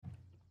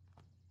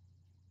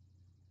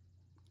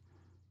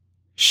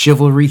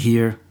chivalry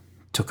here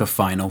took a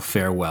final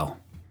farewell.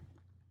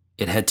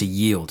 It had to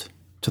yield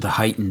to the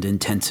heightened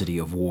intensity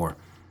of war,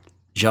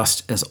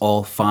 just as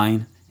all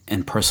fine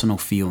and personal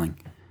feeling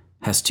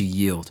has to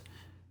yield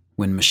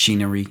when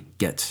machinery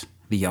gets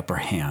the upper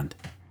hand.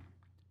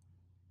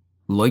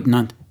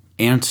 Lieutenant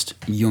Ernst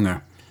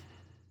Junger,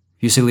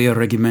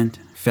 Fusilier-Regiment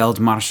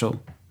Feldmarschall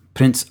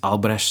Prinz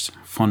Albrecht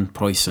von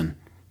Preußen,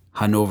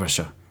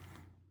 Hannoversche,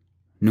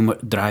 Nummer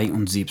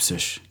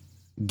 73,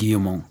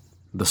 Gillymong,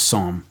 the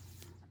Somme,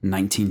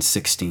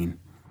 1916.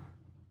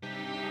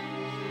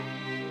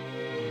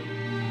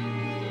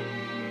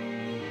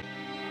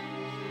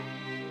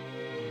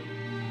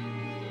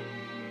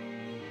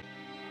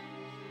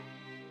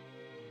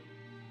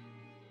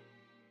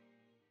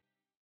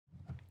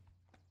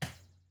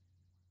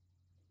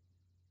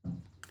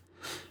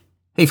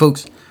 Hey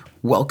folks,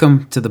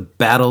 welcome to the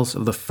Battles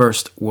of the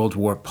First World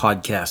War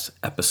podcast,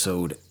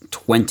 episode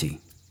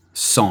 20,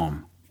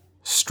 Somme,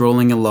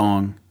 Strolling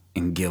Along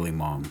in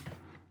Gillymong.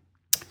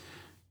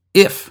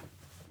 If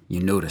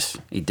you notice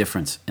a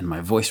difference in my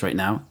voice right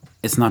now,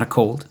 it's not a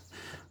cold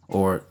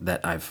or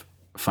that I've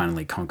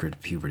finally conquered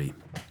puberty.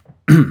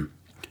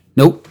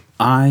 Nope,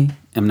 I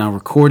am now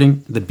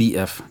recording the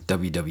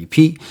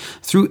BF-WWP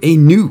through a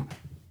new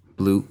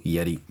Blue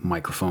Yeti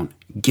microphone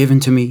given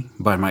to me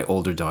by my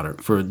older daughter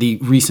for the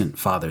recent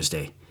Father's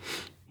Day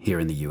here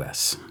in the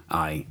US.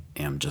 I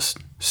am just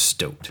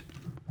stoked.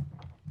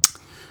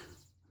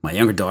 My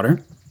younger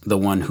daughter, the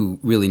one who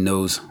really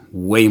knows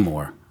way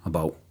more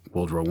about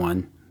World War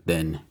I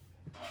than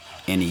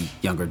any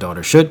younger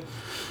daughter should,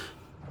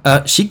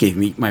 she gave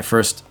me my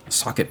first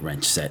socket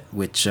wrench set,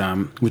 which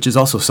is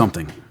also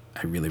something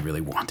I really,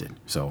 really wanted.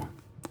 So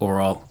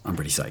overall, I'm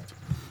pretty psyched.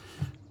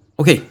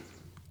 Okay,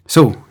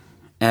 so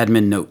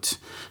admin notes.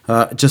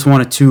 Just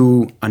wanted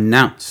to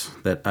announce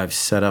that I've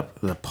set up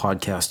the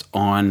podcast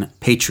on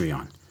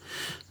Patreon.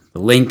 The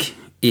link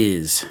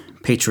is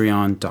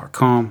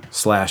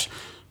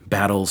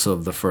patreon.com/Battles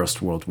of the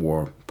First World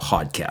War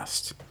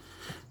podcast.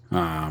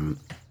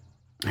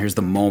 Here's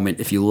the moment.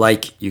 If you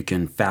like, you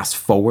can fast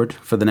forward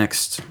for the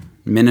next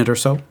minute or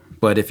so.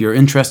 But if you're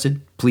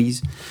interested,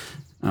 please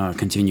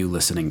continue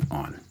listening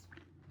on.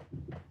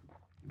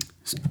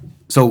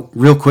 So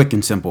real quick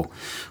and simple,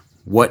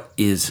 what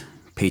is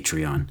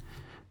Patreon?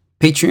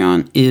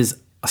 Patreon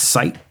is a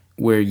site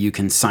where you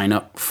can sign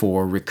up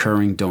for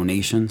recurring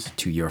donations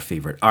to your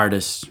favorite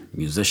artists,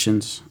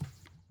 musicians,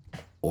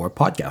 or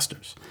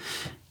podcasters.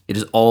 It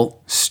is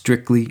all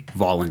strictly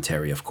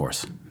voluntary, of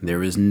course.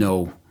 There is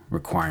no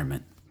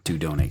requirement to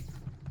donate,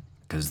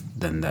 because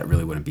then that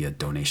really wouldn't be a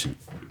donation,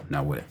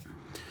 now would it?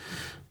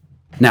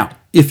 Now,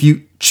 if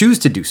you choose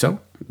to do so,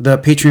 the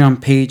Patreon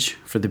page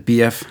for the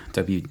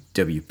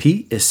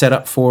BFWWP is set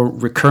up for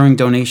recurring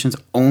donations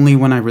only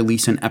when I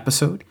release an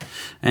episode,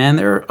 and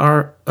there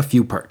are a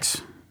few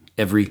perks.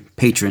 Every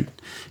patron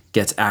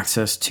gets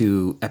access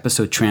to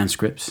episode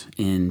transcripts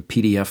in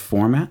PDF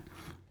format,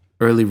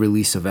 early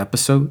release of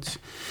episodes,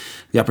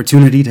 the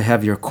opportunity to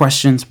have your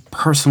questions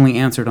personally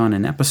answered on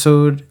an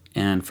episode,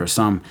 and for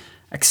some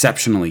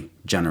exceptionally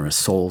generous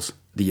souls,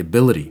 the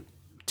ability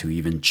to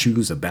even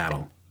choose a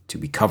battle to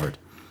be covered.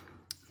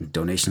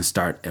 Donations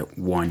start at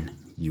 $1.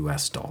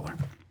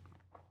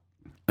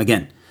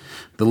 Again,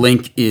 the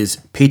link is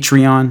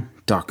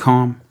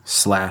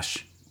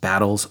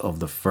patreon.com/Battles of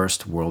the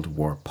First World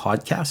War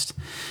podcast,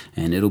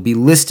 and it'll be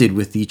listed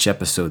with each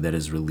episode that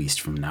is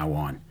released from now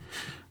on.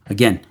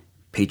 Again,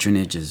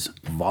 patronage is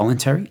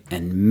voluntary,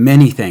 and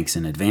many thanks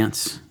in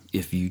advance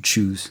if you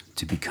choose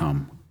to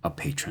become a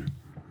patron.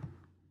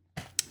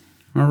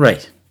 All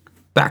right,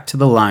 back to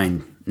the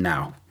line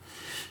now.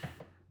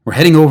 We're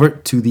heading over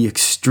to the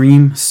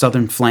extreme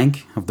southern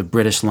flank of the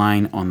British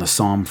line on the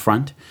Somme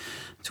front,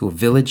 to a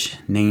village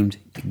named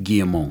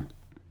Gillymong.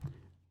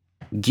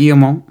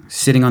 Gillymong,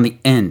 sitting on the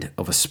end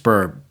of a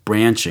spur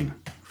branching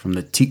from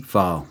the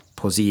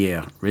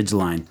Thiepval-Pozières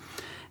ridgeline,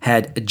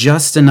 had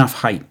just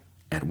enough height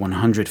at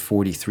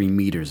 143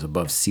 meters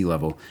above sea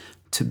level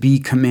to be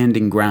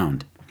commanding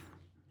ground,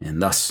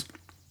 and thus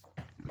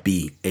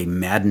be a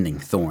maddening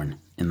thorn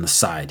in the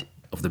side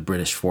of the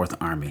British Fourth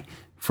Army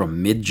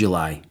from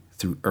mid-July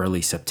through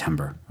early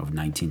September of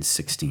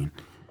 1916.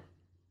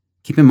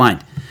 Keep in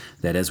mind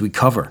that as we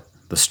cover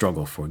the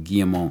struggle for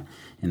Gillymong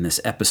in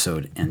this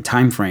episode and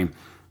time frame,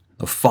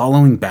 the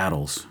following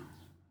battles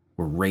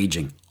were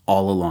raging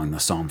all along the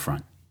Somme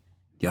front.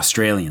 The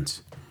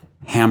Australians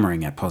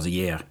hammering at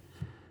Pozières,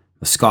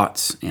 the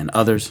Scots and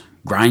others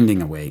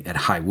grinding away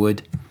at High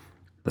Wood,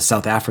 the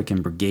South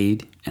African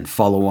Brigade and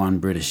follow-on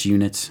British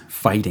units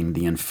fighting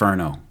the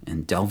Inferno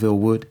in Delville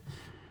Wood,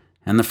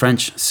 and the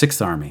French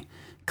Sixth Army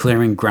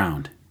clearing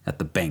ground at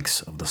the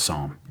banks of the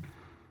Somme.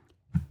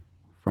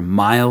 For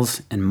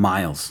miles and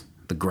miles,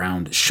 the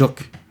ground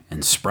shook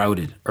and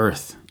sprouted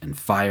earth and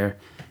fire,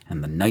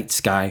 and the night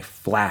sky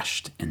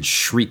flashed and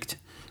shrieked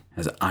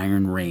as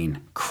iron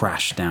rain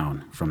crashed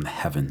down from the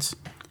heavens.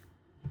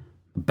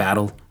 The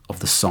Battle of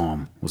the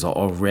Somme was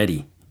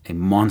already a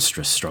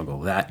monstrous struggle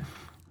that,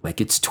 like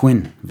its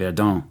twin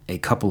Verdun a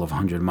couple of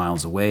 100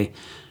 miles away,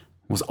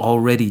 was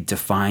already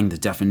defying the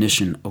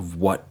definition of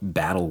what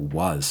battle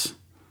was.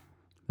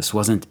 This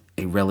wasn't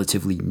a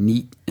relatively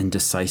neat and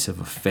decisive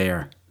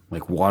affair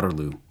like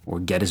Waterloo or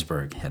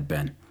Gettysburg had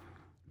been.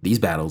 These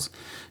battles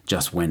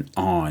just went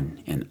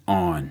on and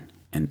on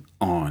and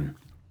on.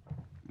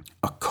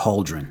 A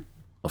cauldron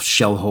of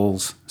shell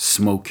holes,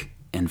 smoke,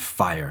 and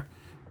fire,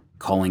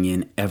 calling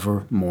in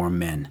ever more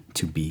men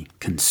to be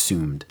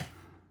consumed.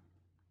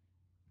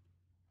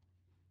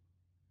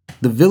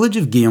 The village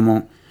of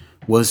Gillymong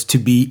was to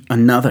be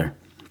another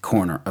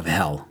corner of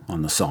hell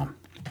on the Somme.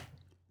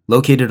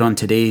 Located on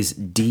today's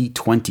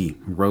D20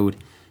 road,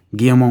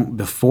 Gillymong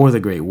before the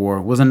Great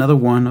War was another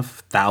one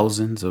of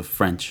thousands of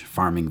French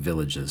farming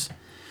villages.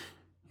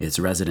 Its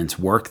residents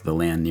worked the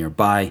land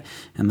nearby,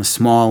 and the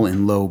small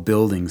and low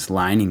buildings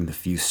lining the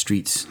few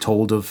streets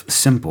told of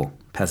simple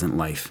peasant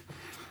life.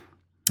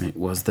 It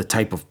was the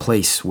type of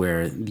place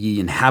where the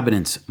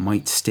inhabitants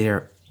might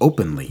stare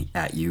openly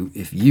at you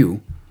if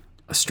you,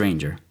 a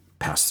stranger,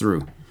 passed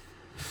through.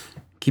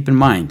 Keep in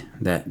mind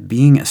that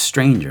being a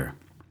stranger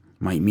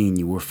might mean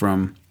you were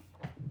from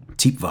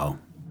Thiepval,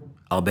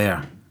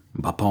 Albert,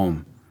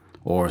 Bapaume,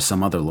 or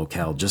some other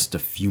locale just a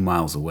few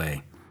miles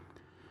away.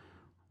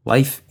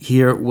 Life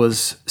here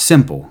was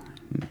simple,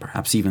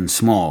 perhaps even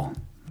small,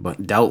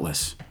 but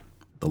doubtless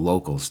the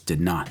locals did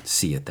not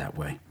see it that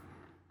way.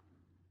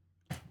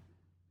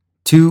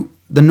 To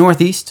the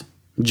northeast,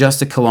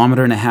 just 1.5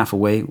 kilometers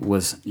away,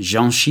 was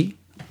Ginchy.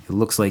 It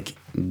looks like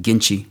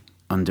Ginchy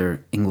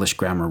under English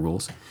grammar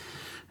rules.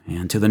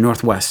 And to the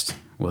northwest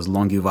was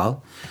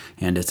Longueval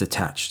and its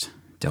attached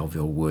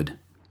Delville Wood.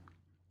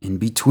 In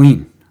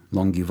between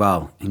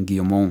Longueval and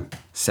Gillymong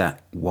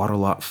sat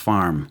Waterlot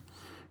Farm,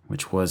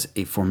 which was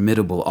a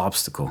formidable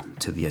obstacle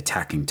to the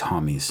attacking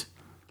Tommies.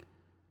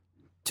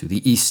 To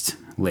the east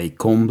lay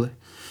Comble.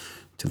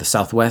 To the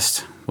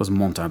southwest was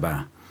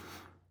Montauban.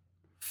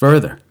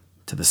 Further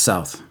to the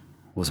south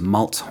was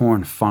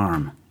Maltshorn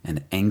Farm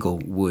and Angle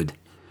Wood,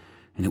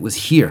 and it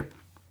was here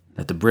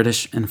that the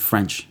British and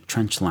French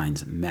trench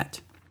lines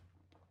met.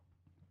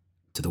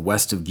 To the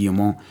west of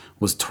Gillymong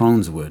was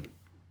Troneswood,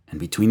 and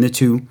between the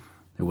two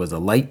there was a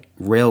light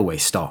railway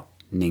stop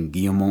named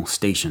Gillymong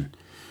Station,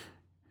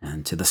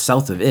 and to the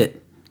south of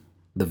it,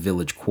 the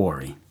village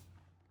quarry.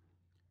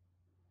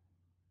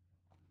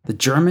 The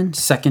German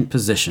second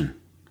position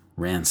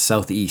ran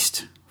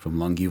southeast from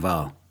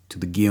Longueval to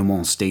the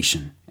Gillymong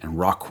Station and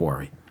rock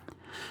quarry,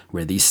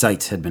 where these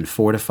sites had been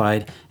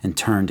fortified and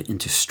turned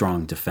into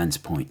strong defense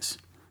points.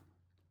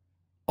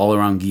 All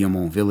around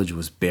Gillymong village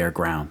was bare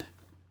ground,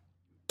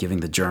 giving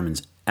the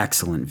Germans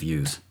excellent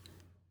views.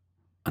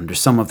 Under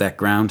some of that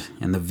ground,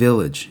 and the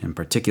village in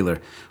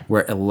particular,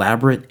 were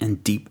elaborate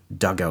and deep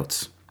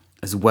dugouts,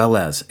 as well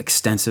as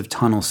extensive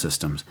tunnel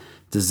systems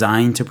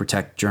designed to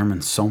protect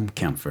German Somme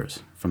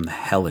campers from the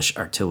hellish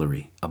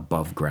artillery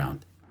above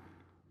ground.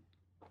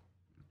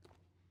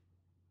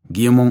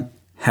 Gillymong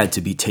had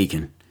to be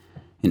taken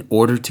in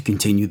order to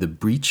continue the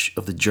breach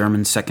of the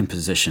German second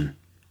position,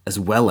 as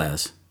well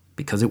as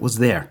because it was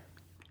there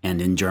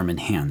and in German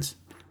hands.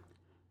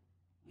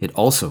 It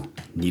also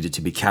needed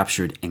to be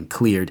captured and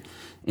cleared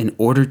in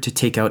order to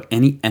take out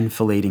any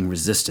enfilading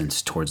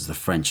resistance towards the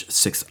French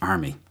Sixth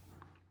Army,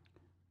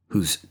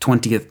 whose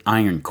 20th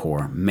Iron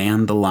Corps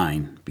manned the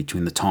line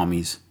between the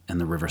Tommies and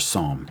the River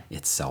Somme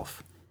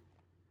itself.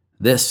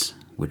 This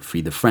would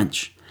free the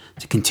French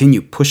to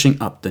continue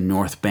pushing up the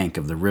north bank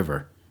of the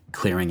river,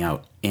 clearing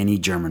out any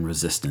German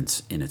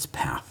resistance in its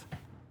path.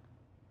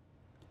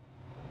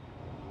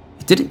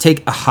 It didn't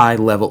take a high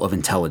level of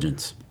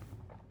intelligence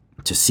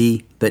to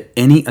see that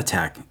any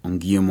attack on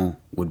Gillymong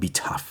would be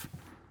tough,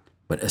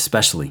 but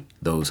especially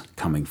those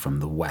coming from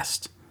the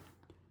west.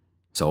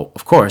 So,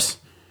 of course,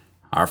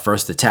 our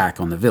first attack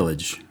on the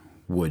village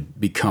would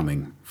be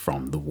coming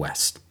from the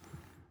west.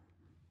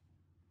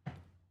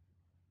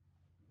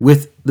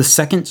 With the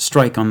second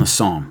strike on the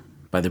Somme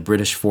by the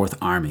British Fourth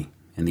Army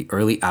in the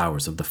early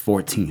hours of the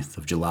 14th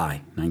of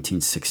July,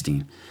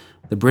 1916,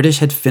 the British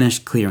had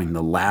finished clearing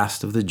the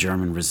last of the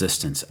German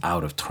resistance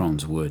out of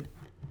Troneswood.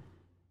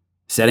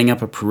 Setting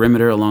up a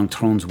perimeter along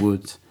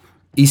Troneswood's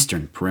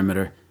eastern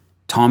perimeter,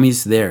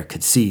 Tommies there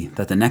could see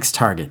that the next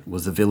target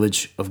was the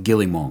village of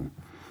Gillymong,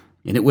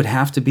 and it would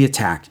have to be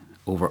attacked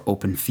over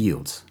open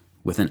fields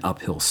with an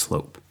uphill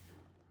slope.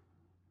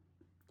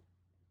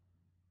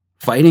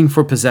 Fighting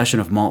for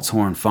possession of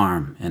Maltshorn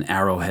Farm and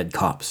Arrowhead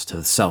Copse to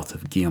the south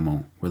of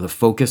Gillymong were the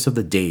focus of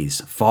the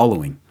days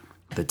following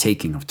the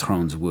taking of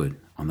Troneswood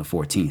on the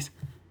 14th,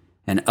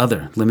 and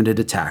other limited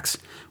attacks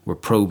were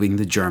probing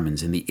the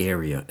Germans in the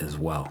area as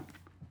well.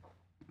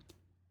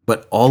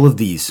 But all of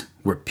these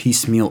were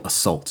piecemeal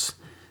assaults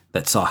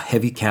that saw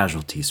heavy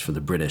casualties for the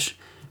British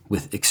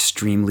with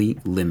extremely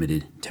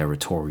limited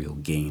territorial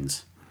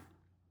gains.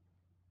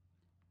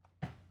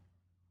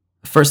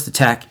 The first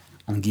attack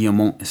on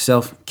Gillymong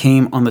itself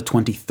came on the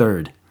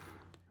 23rd,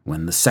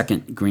 when the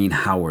 2nd Green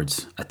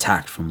Howards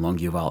attacked from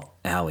Longueval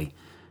Alley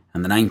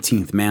and the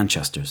 19th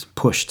Manchesters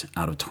pushed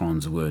out of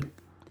Troneswood.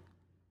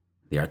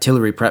 The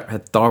artillery prep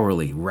had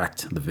thoroughly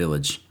wrecked the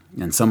village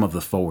and some of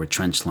the forward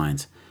trench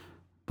lines,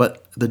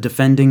 But the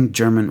defending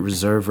German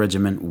Reserve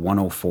Regiment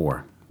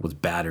 104 was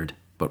battered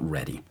but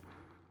ready.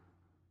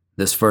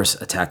 This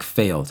first attack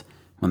failed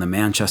when the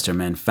Manchester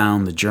men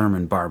found the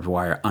German barbed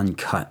wire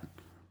uncut,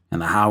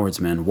 and the Howard's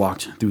men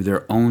walked through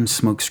their own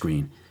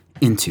smokescreen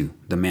into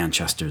the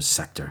Manchester's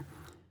sector.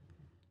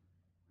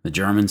 The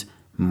Germans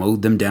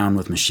mowed them down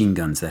with machine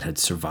guns that had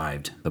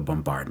survived the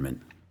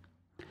bombardment.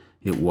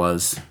 It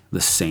was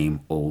the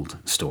same old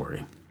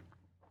story.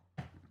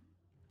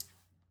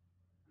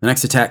 The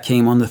next attack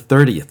came on the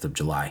 30th of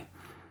July,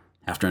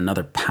 after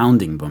another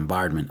pounding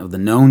bombardment of the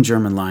known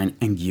German line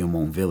in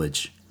Gillymong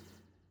village.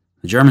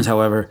 The Germans,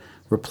 however,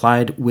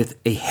 replied with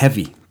a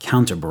heavy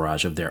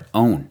counter-barrage of their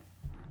own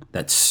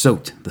that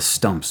soaked the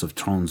stumps of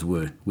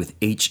Tronswood with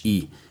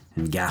HE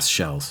and gas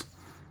shells.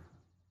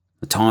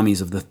 The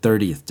Tommies of the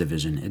 30th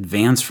Division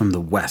advanced from the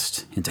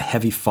west into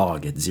heavy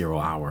fog at 0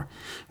 hour,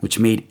 which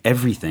made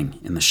everything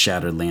in the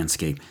shattered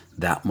landscape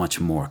that much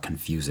more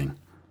confusing.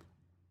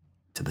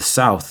 To the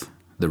south,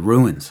 the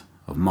ruins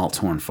of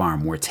Malthorn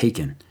Farm were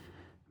taken,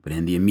 but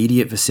in the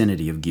immediate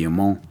vicinity of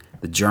Gillymong,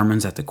 the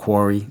Germans at the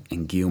quarry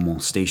and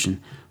Gillymong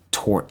station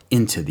tore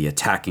into the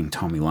attacking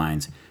Tommy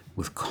lines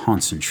with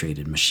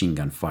concentrated machine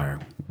gun fire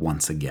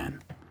once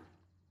again.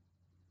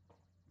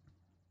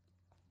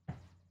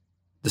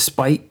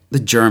 Despite the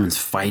Germans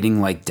fighting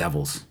like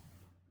devils,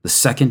 the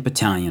 2nd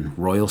Battalion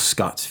Royal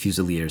Scots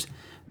Fusiliers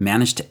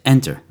managed to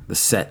enter the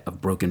set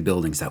of broken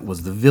buildings that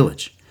was the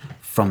village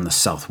from the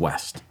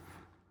southwest.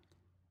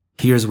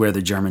 Here's where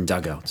the German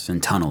dugouts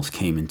and tunnels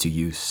came into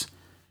use.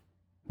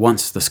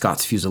 Once the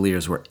Scots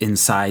Fusiliers were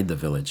inside the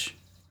village,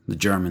 the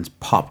Germans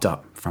popped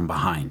up from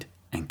behind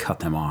and cut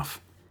them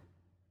off.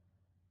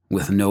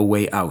 With no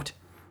way out,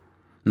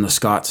 and the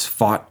Scots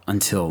fought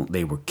until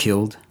they were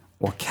killed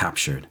or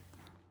captured.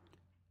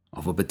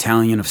 Of a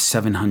battalion of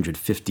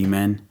 750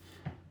 men,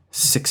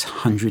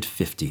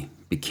 650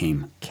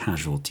 became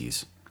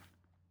casualties.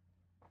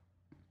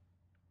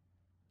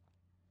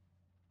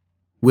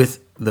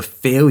 With the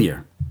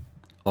failure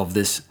of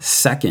this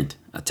second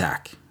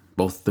attack,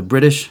 both the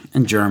British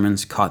and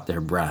Germans caught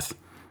their breath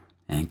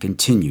and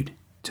continued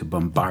to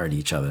bombard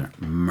each other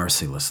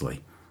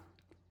mercilessly.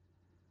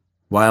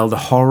 While the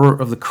horror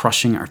of the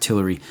crushing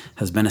artillery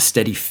has been a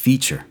steady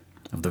feature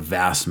of the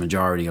vast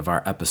majority of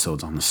our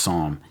episodes on the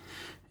Somme,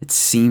 it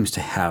seems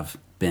to have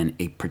been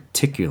a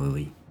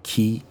particularly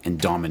key and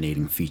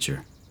dominating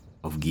feature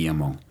of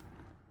Gillymong.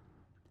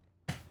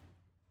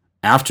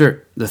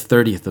 After the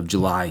 30th of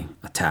July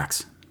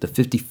attacks, the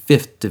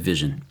 55th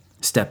Division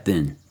stepped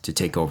in to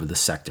take over the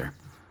sector,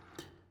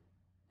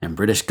 and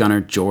British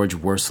gunner George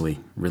Worsley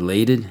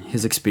related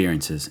his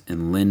experiences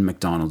in Lynn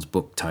MacDonald's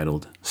book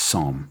titled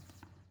Somme.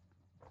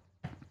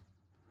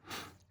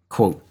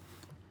 Quote,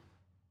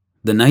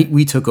 "The night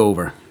we took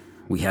over,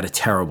 we had a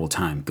terrible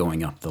time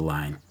going up the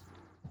line.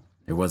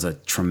 There was a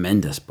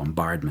tremendous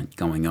bombardment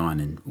going on,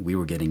 and we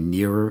were getting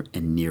nearer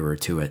and nearer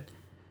to it.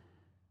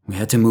 We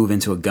had to move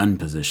into a gun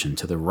position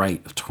to the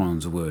right of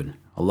Tronswood,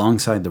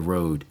 alongside the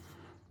road,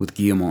 with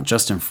Gillymong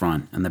just in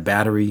front, and the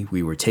battery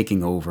we were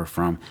taking over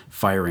from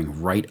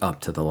firing right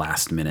up to the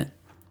last minute.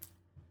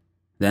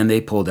 Then they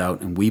pulled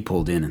out, and we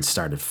pulled in and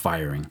started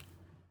firing.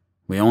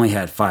 We only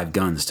had 5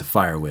 guns to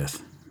fire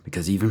with,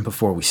 because even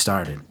before we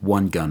started,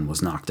 1 gun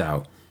was knocked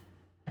out.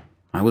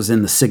 I was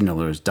in the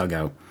signaler's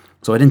dugout,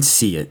 so I didn't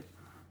see it.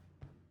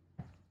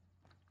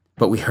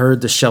 But we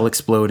heard the shell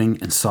exploding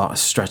and saw a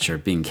stretcher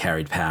being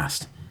carried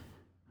past.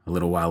 A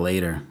little while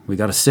later, we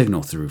got a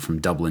signal through from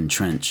Dublin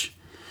Trench.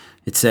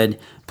 It said,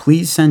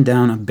 'Please send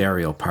down a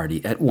burial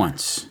party at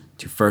once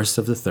to 1st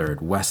of the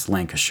 3rd West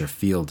Lancashire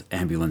Field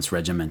Ambulance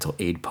Regimental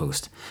Aid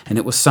Post,' and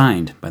it was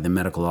signed by the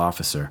medical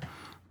officer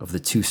of the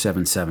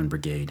 277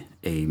 Brigade,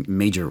 a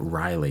Major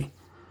Riley.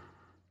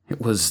 It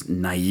was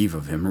naive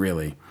of him,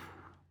 really.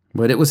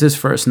 But it was his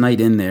first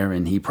night in there,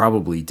 and he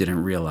probably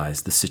didn't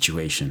realize the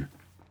situation.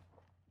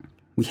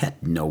 We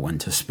had no one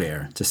to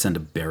spare to send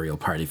a burial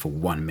party for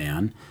 1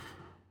 man.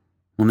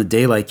 When the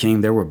daylight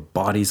came, there were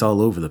bodies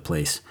all over the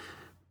place.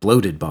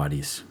 Bloated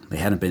bodies they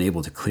hadn't been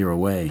able to clear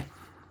away.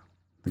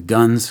 The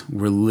guns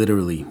were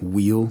literally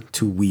wheel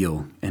to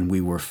wheel, and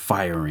we were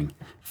firing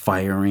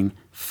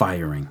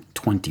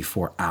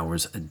 24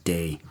 hours a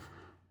day.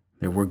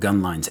 There were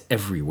gun lines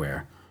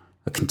everywhere,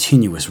 a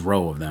continuous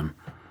row of them.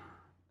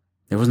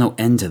 There was no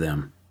end to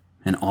them,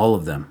 and all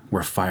of them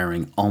were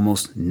firing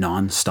almost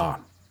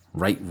non-stop,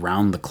 right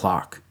round the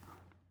clock.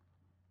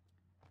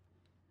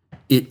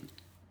 It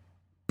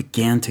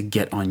began to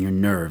get on your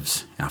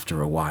nerves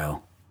after a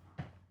while.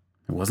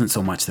 It wasn't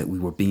so much that we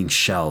were being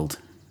shelled,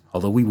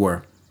 although we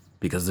were,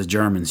 because the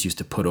Germans used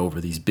to put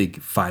over these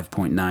big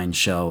 5.9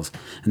 shells,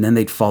 and then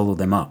they'd follow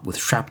them up with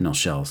shrapnel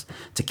shells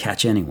to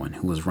catch anyone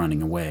who was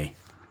running away.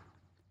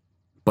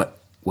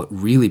 But what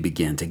really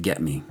began to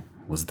get me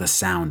was the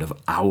sound of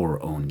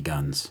our own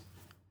guns.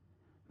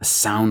 The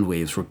sound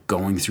waves were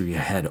going through your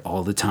head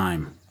all the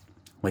time,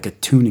 like a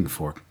tuning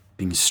fork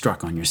being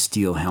struck on your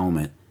steel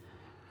helmet.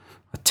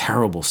 A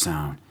terrible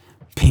sound.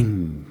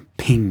 Ping,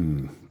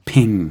 ping,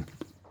 ping.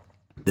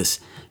 This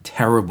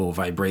terrible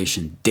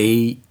vibration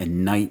day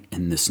and night,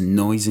 and this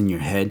noise in your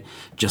head,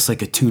 just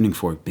like a tuning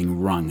fork being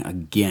rung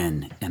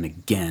again and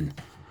again.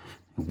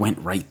 It went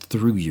right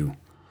through you.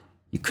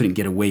 You couldn't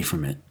get away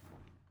from it.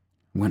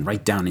 It went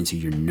right down into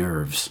your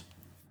nerves.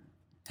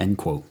 End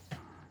quote.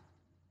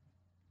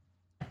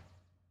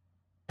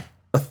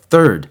 A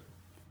third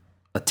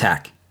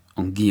attack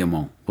on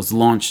Gillymong was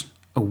launched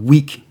a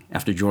week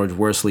after George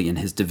Worsley and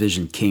his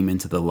division came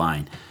into the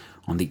line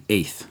on the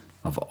 8th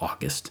of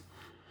August.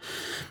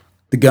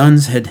 The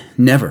guns had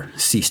never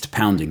ceased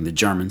pounding the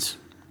Germans,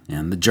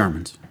 and the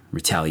Germans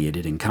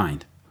retaliated in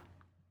kind.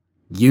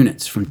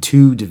 Units from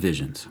 2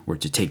 divisions were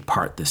to take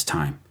part this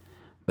time.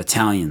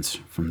 Battalions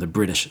from the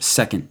British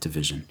 2nd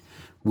Division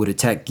would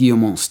attack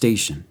Gillymong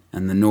Station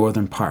and the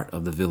northern part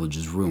of the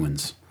village's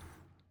ruins.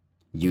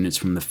 Units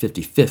from the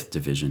 55th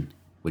Division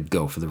would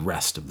go for the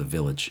rest of the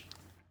village.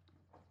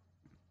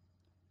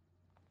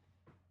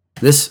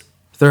 This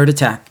third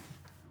attack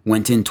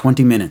went in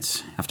 20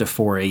 minutes after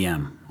 4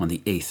 a.m. on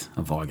the 8th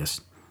of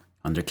August,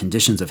 under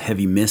conditions of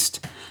heavy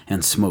mist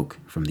and smoke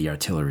from the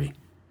artillery.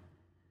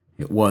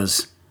 It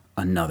was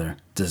another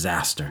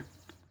disaster.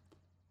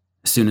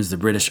 As soon as the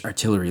British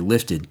artillery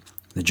lifted,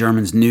 the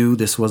Germans knew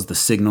this was the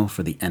signal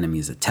for the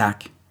enemy's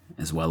attack,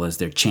 as well as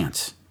their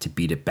chance to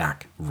beat it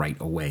back right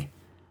away.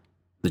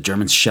 The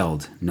Germans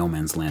shelled no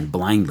man's land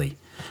blindly,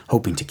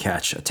 hoping to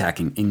catch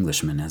attacking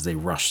Englishmen as they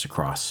rushed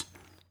across.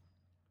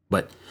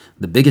 But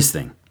the biggest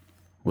thing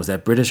was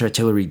that British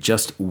artillery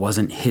just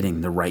wasn't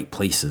hitting the right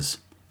places.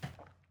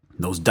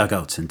 Those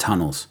dugouts and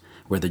tunnels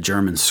where the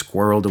Germans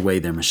squirreled away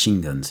their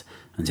machine guns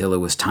until it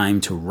was time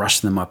to rush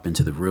them up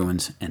into the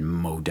ruins and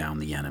mow down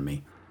the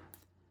enemy.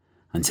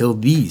 Until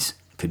these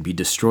could be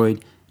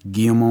destroyed,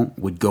 Gillymong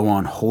would go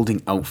on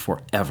holding out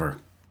forever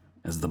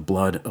as the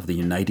blood of the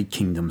United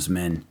Kingdom's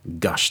men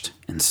gushed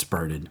and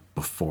spurted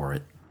before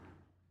it.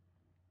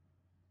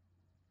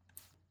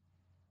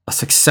 A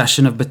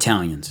succession of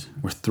battalions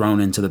were thrown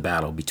into the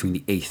battle between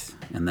the 8th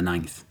and the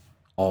 9th,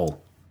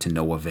 all to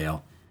no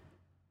avail.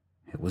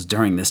 It was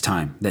during this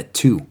time that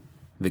 2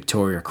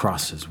 Victoria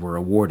Crosses were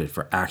awarded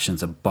for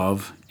actions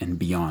above and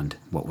beyond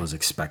what was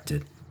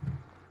expected.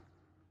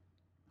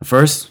 The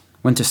first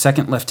went to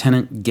 2nd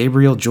Lieutenant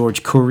Gabriel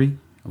George Currie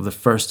of the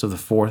 1st of the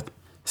 4th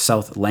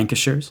South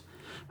Lancashires,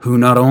 who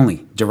not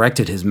only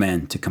directed his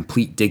men to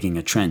complete digging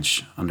a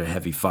trench under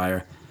heavy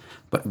fire,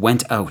 but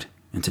went out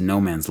into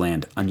no man's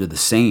land under the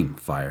same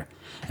fire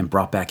and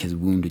brought back his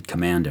wounded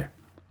commander,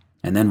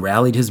 and then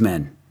rallied his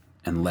men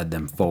and led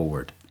them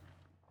forward.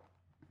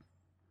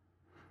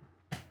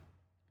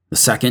 The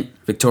 2nd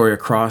Victoria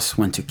Cross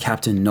went to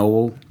Captain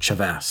Noel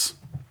Chavas,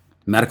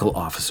 medical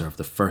officer of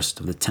the 1st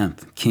of the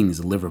 10th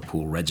King's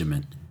Liverpool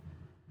Regiment.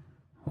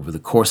 Over the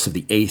course of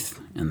the 8th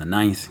and the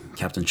 9th,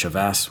 Captain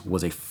Chavas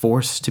was a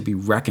force to be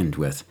reckoned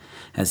with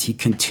as he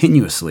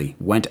continuously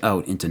went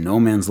out into no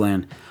man's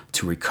land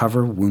to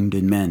recover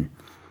wounded men,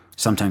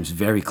 sometimes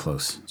very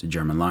close to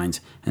German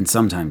lines and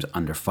sometimes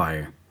under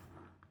fire.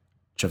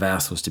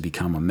 Chavas was to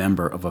become a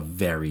member of a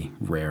very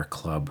rare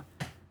club.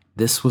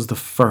 This was the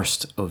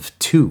first of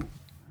 2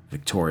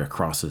 Victoria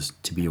Crosses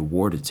to be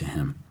awarded to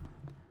him.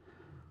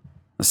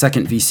 A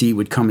second VC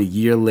would come a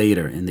year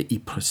later in the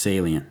Ypres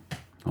salient,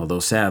 although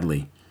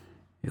sadly,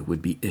 it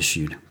would be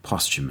issued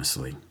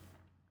posthumously.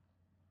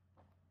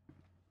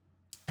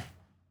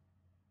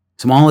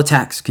 Small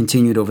attacks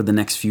continued over the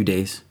next few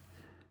days,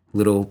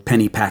 little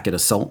penny packet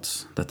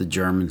assaults that the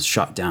Germans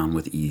shot down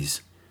with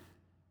ease.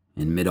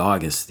 In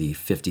mid-August, the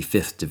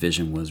 55th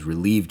Division was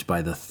relieved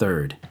by the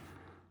 3rd,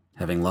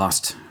 having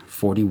lost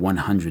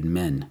 4,100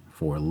 men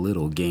for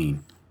little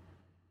gain.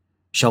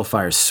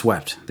 Shellfires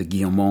swept the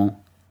Gillymong,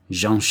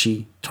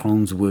 Ginchy,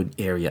 Troneswood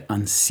area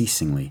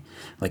unceasingly,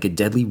 like a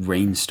deadly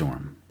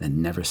rainstorm that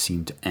never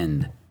seemed to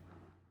end.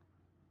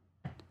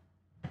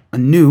 A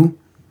new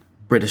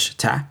British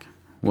attack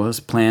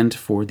was planned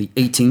for the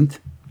 18th,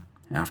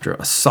 after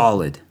a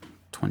solid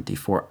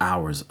 24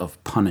 hours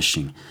of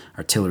punishing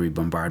artillery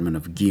bombardment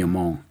of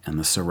Gillymong and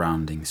the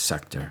surrounding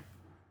sector.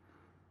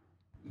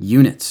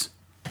 Units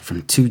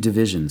from 2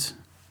 divisions,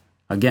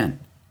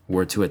 again,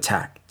 were to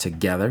attack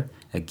together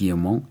at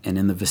Gillymong and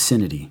in the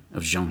vicinity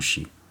of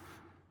Ginchy.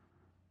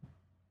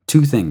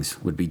 2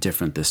 things would be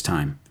different this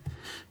time.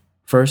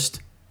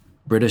 First,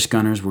 British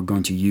gunners were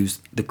going to use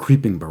the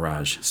creeping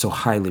barrage so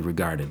highly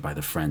regarded by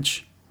the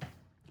French.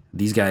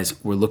 These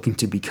guys were looking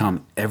to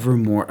become ever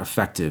more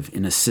effective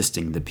in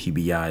assisting the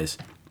PBIs.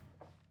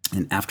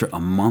 And after a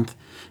month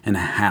and a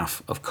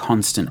half of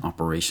constant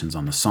operations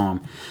on the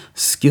Somme,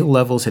 skill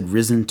levels had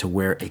risen to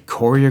where a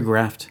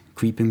choreographed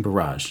creeping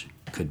barrage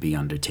could be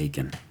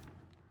undertaken.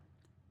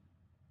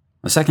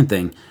 The second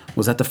thing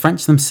was that the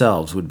French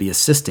themselves would be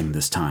assisting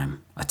this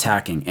time,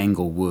 attacking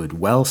Angle Wood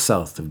well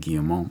south of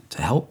Gillymong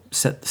to help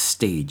set the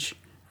stage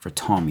for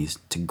Tommies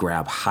to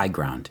grab high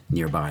ground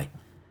nearby.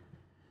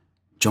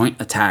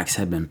 Joint attacks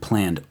had been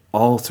planned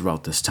all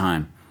throughout this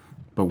time,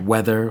 but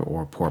weather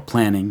or poor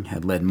planning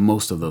had led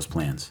most of those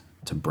plans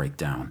to break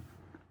down.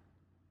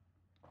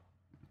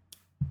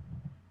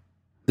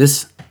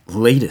 This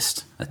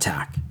latest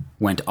attack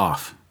went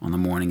off on the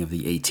morning of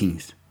the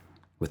 18th,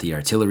 with the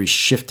artillery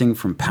shifting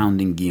from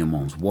pounding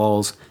Gillymong's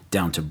walls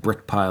down to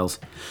brick piles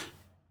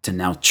to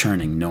now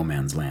churning no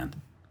man's land.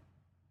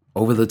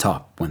 Over the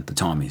top went the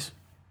Tommies,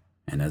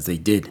 and as they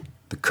did,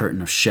 the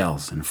curtain of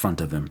shells in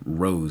front of them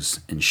rose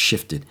and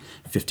shifted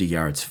 50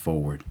 yards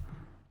forward.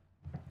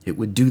 It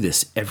would do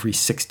this every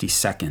 60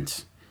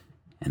 seconds,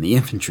 and the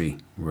infantry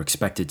were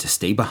expected to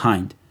stay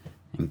behind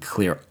and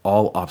clear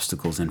all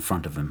obstacles in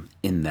front of them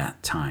in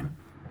that time.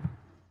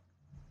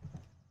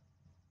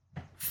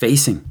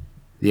 Facing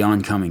the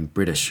oncoming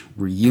British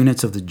were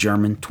units of the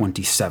German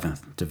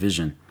 27th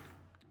Division,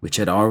 which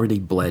had already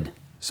bled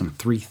some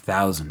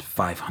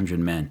 3,500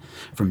 men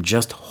from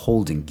just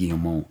holding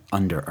Gillymong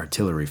under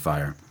artillery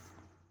fire.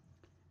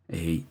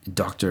 A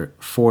Dr.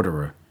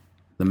 Forderer,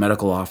 the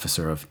medical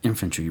officer of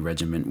Infantry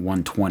Regiment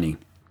 120,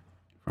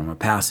 from a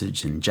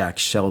passage in Jack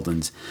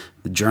Sheldon's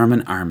The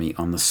German Army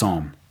on the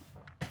Somme,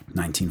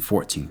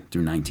 1914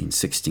 through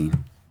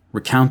 1916,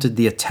 recounted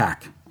the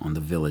attack on the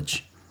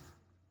village.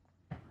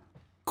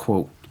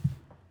 Quote,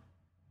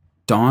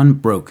 "Dawn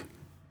broke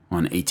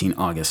on 18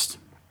 August.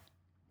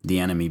 The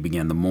enemy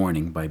began the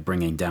morning by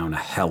bringing down a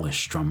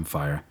hellish drum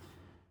fire.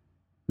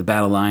 The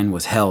battle line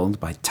was held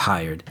by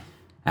tired,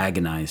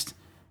 agonized,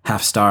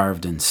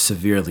 half-starved, and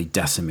severely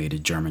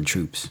decimated German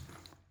troops.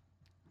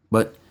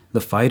 But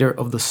the fighter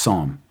of the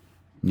Somme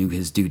knew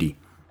his duty,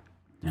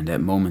 and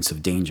at moments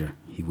of danger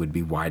he would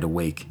be wide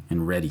awake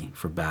and ready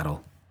for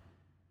battle.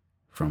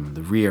 From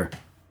the rear,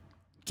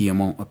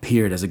 Gillymong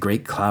appeared as a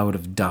great cloud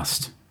of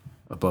dust,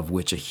 above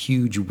which a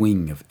huge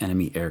wing of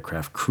enemy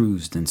aircraft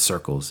cruised in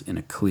circles in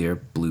a clear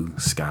blue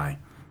sky.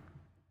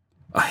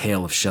 A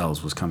hail of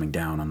shells was coming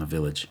down on the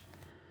village.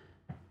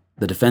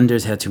 The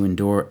defenders had to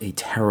endure a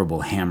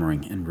terrible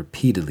hammering and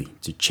repeatedly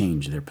to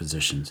change their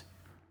positions.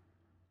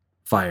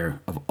 Fire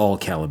of all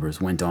calibers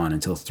went on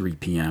until 3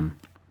 p.m.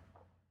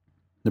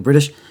 The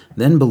British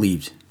then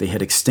believed they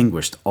had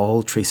extinguished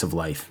all trace of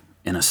life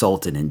and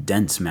assaulted in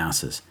dense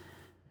masses.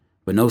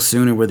 But no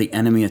sooner were the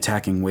enemy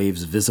attacking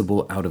waves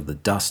visible out of the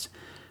dust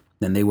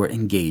than they were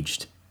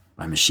engaged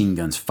by machine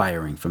guns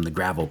firing from the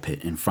gravel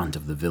pit in front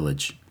of the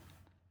village.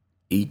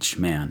 Each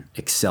man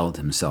excelled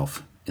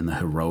himself in the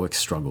heroic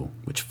struggle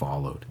which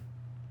followed.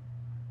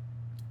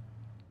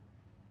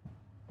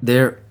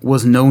 There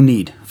was no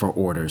need for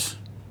orders.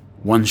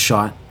 One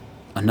shot,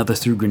 another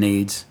threw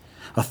grenades,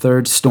 a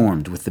third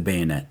stormed with the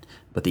bayonet,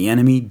 but the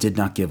enemy did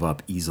not give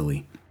up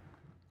easily.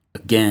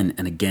 Again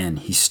and again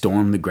he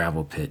stormed the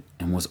gravel pit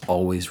and was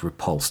always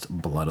repulsed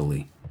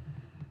bloodily.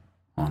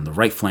 On the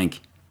right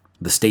flank,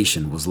 the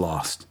station was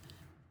lost.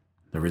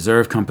 The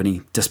reserve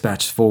company,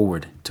 dispatched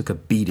forward, took a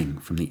beating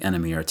from the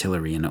enemy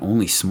artillery and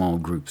only small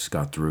groups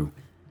got through.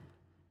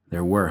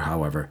 There were,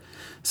 however,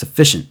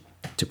 sufficient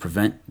to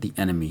prevent the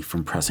enemy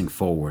from pressing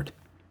forward.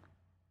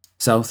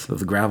 South of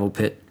the gravel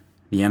pit,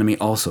 the enemy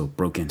also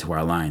broke into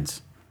our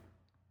lines.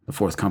 The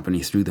 4th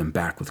Company threw them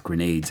back with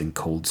grenades and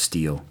cold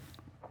steel.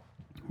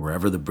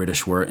 Wherever the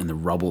British were in the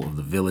rubble of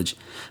the village,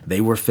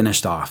 they were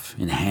finished off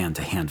in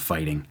hand-to-hand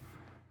fighting.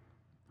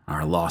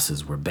 Our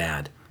losses were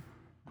bad,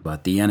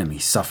 but the enemy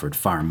suffered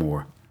far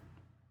more.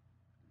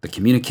 The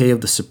communique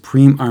of the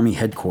Supreme Army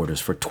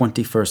Headquarters for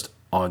 21st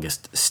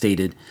August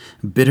stated,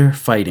 "Bitter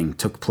fighting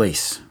took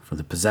place for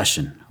the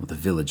possession of the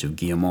village of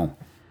Gillymong.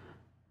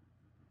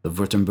 The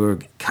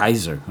Württemberg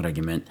Kaiser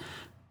Regiment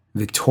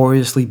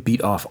victoriously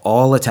beat off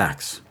all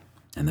attacks,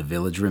 and the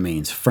village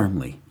remains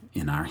firmly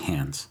in our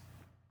hands."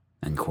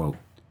 End quote.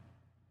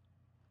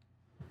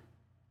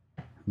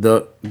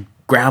 The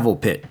gravel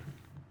pit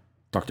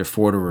Dr.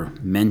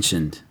 Forderer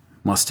mentioned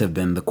must have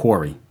been the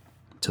quarry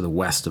to the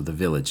west of the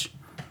village,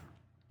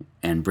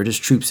 and British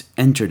troops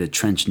entered a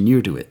trench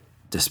near to it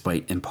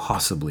despite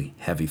impossibly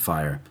heavy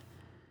fire.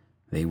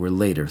 They were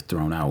later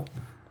thrown out.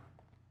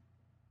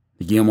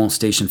 The Gillymong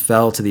station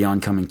fell to the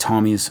oncoming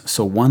Tommies,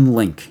 so one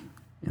link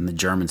in the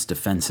Germans'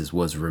 defenses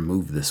was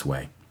removed this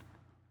way.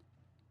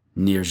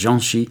 Near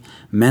Ginchy,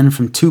 men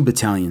from 2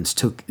 battalions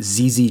took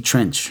ZZ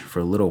Trench for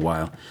a little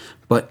while,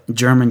 but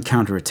German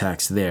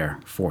counterattacks there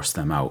forced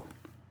them out.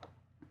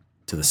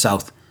 To the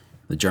south,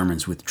 the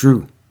Germans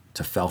withdrew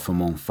to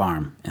Felfemont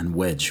Farm and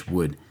Wedge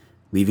Wood,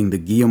 leaving the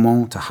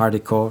Gillymong to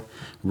Hardecourt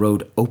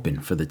road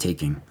open for the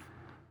taking.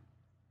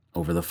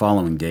 Over the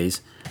following days,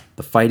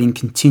 the fighting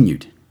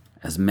continued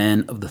as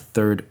men of the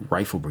 3rd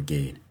Rifle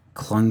Brigade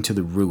clung to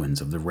the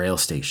ruins of the rail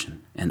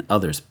station and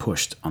others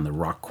pushed on the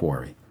rock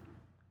quarry.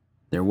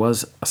 There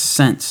was a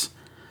sense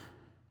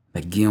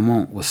that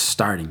Gillymong was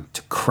starting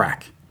to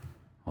crack,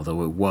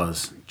 although it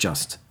was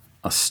just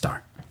a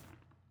start.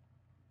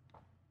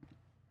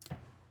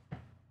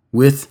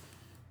 With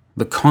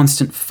the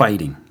constant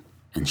fighting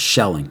and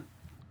shelling,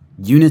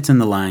 units in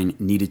the line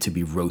needed to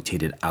be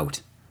rotated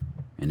out,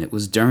 and it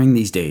was during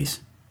these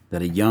days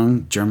that a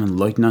young German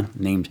lieutenant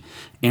named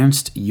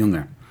Ernst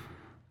Junger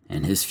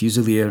and his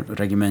Fusilier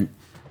Regiment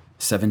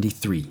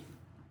 73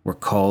 were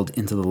called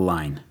into the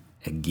line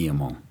at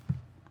Gillymong.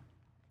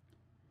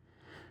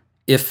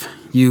 If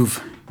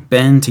you've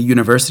been to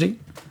university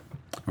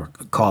or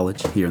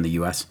college here in the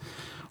US,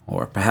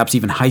 or perhaps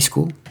even high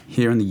school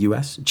here in the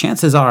US,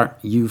 chances are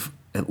you've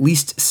at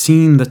least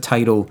seen the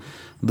title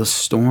The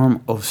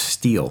Storm of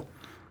Steel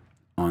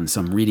on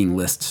some reading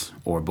lists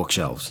or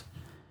bookshelves.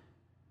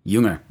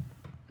 Junger,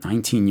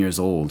 19 years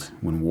old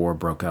when war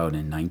broke out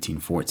in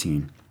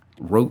 1914,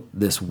 wrote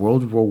this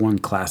World War I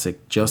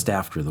classic just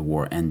after the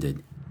war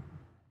ended.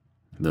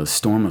 The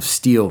Storm of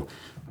Steel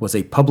was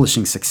a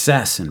publishing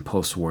success in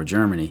post-war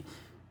Germany,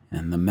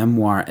 and the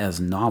memoir as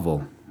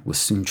novel was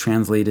soon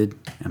translated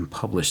and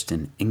published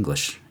in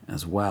English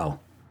as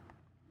well.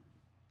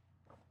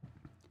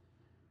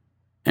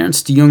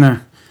 Ernst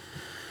Junger,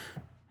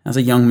 as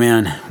a young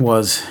man,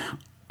 was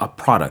a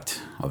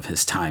product of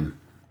his time.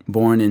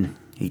 Born in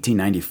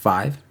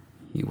 1895,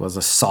 he was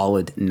a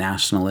solid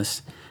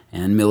nationalist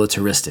and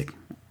militaristic,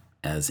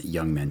 as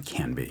young men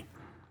can be.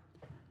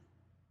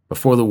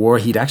 Before the war,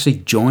 he'd actually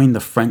joined the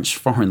French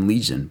Foreign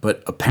Legion,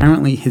 but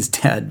apparently his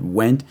dad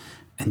went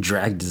and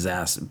dragged his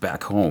ass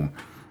back home.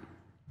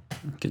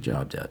 Good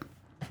job, Dad.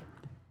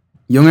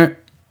 Junger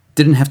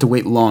didn't have to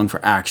wait long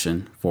for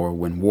action, for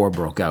when war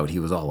broke out, he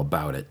was all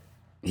about it.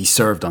 He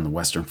served on the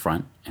Western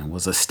Front and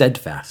was a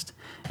steadfast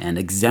and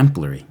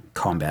exemplary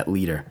combat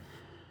leader.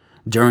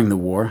 During the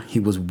war, he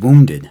was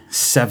wounded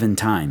 7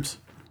 times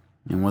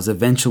and was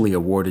eventually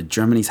awarded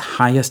Germany's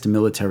highest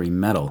military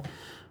medal,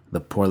 the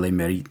Pour le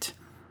Mérite.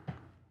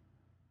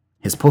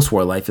 His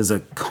post-war life is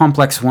a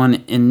complex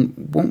one and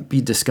won't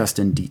be discussed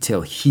in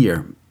detail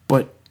here,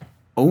 but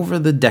over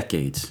the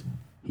decades,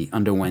 he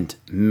underwent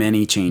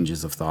many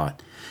changes of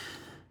thought,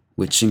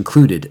 which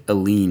included a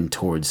lean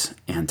towards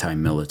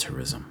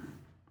anti-militarism.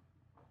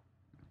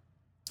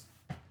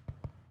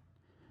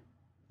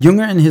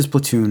 Junger and his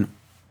platoon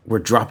were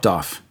dropped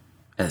off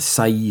at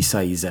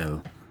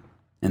Sailly-Sailly,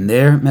 and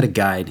there met a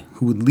guide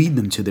who would lead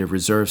them to their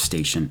reserve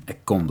station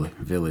at Comble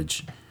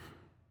village.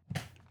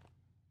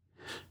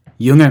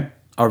 Junger,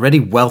 already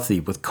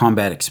wealthy with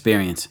combat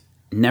experience,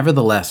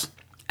 nevertheless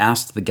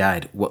asked the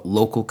guide what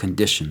local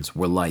conditions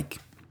were like.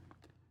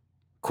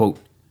 Quote,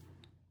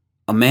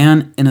 "A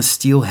man in a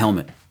steel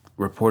helmet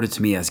reported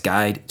to me as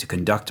guide to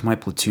conduct my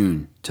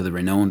platoon to the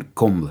renowned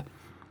Comble,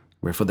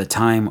 where for the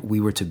time we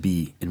were to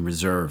be in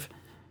reserve.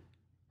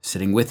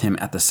 Sitting with him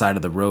at the side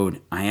of the road,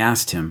 I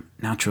asked him,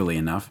 naturally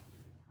enough,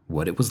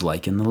 what it was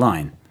like in the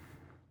line.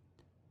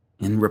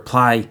 In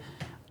reply,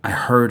 I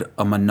heard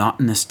a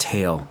monotonous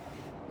tale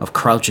of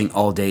crouching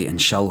all day in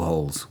shell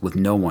holes with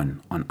no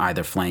one on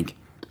either flank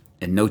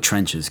and no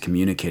trenches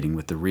communicating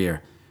with the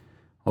rear,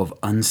 of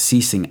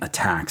unceasing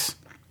attacks,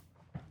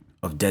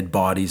 of dead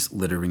bodies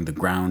littering the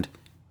ground,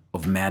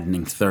 of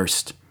maddening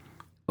thirst,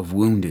 of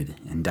wounded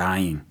and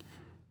dying,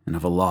 and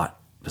of a lot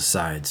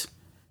besides.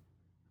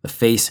 The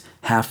face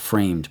half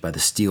framed by the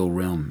steel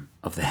rim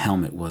of the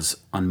helmet was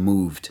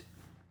unmoved.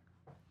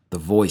 The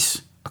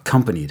voice,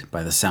 accompanied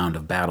by the sound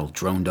of battle,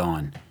 droned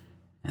on,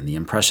 and the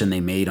impression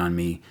they made on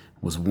me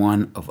was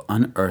one of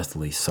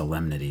unearthly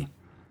solemnity.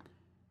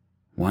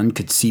 One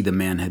could see the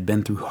man had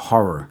been through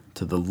horror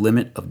to the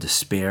limit of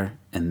despair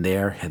and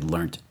there had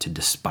learnt to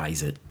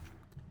despise it.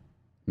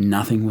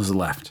 Nothing was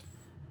left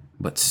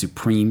but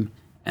supreme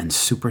and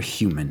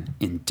superhuman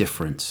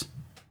indifference."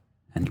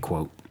 End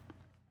quote.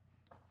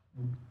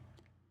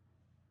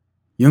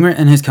 Junger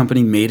and his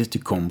company made it to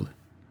Comble,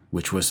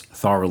 which was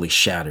thoroughly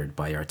shattered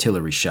by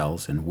artillery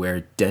shells and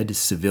where dead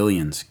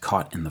civilians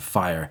caught in the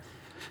fire,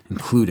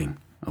 including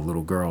a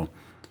little girl,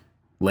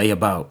 lay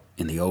about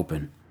in the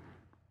open.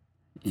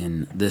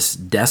 In this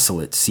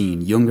desolate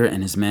scene, Junger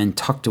and his men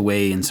tucked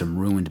away in some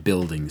ruined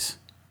buildings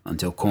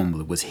until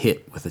Comble was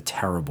hit with a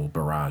terrible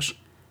barrage.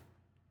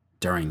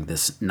 During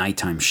this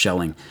nighttime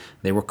shelling,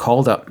 they were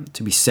called up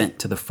to be sent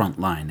to the front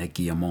line at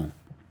Gillymong.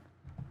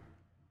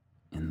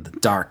 In the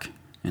dark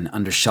and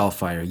under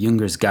shellfire,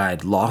 Junger's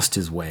guide lost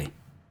his way,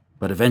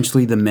 but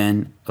eventually the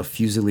men of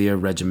Fusilier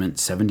Regiment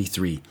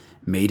 73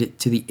 made it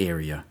to the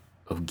area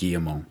of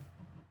Gillymong.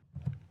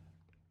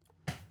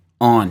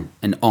 On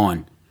and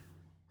on.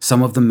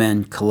 Some of the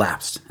men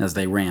collapsed as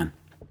they ran,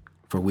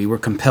 for we were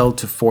compelled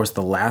to force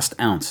the last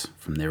ounce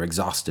from their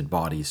exhausted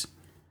bodies.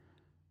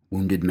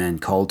 Wounded men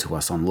called to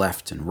us on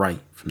left and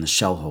right from the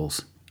shell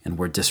holes and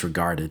were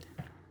disregarded.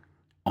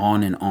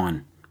 On and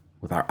on,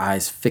 with our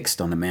eyes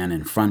fixed on the man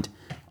in front,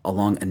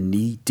 along a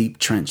knee-deep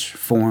trench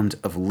formed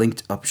of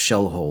linked-up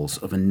shell holes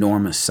of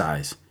enormous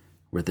size,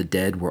 where the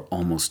dead were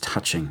almost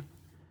touching.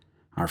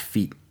 Our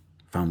feet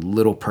found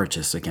little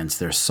purchase against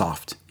their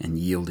soft and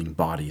yielding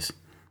bodies.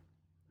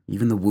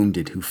 Even the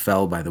wounded who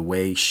fell by the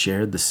way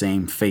shared the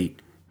same fate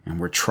and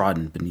were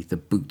trodden beneath the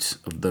boots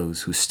of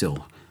those who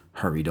still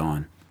hurried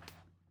on.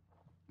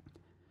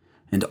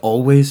 And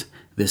always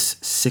this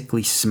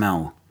sickly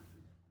smell.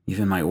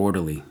 Even my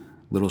orderly,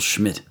 little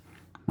Schmidt,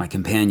 my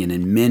companion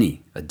in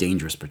many a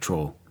dangerous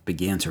patrol,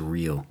 began to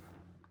reel.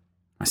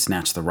 I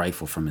snatched the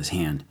rifle from his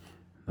hand,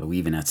 though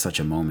even at such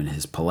a moment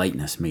his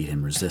politeness made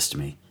him resist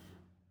me.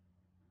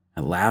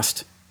 At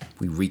last,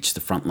 we reached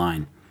the front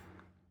line.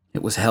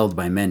 It was held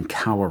by men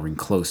cowering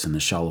close in the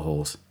shell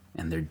holes,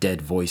 and their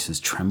dead voices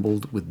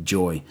trembled with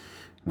joy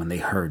when they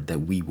heard that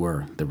we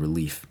were the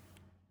relief.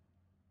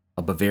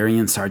 A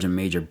Bavarian sergeant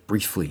major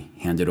briefly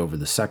handed over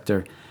the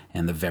sector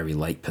and the very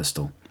light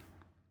pistol.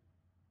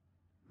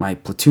 My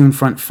platoon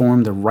front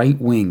formed the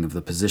right wing of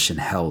the position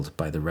held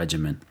by the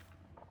regiment.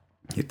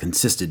 It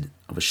consisted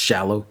of a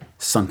shallow,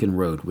 sunken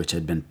road which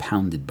had been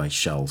pounded by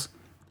shells.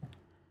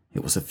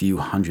 It was a few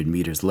hundred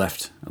meters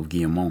left of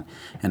Gillymong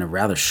and a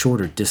rather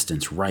shorter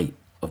distance right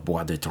of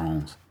Bois de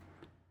Trons.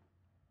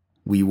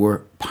 We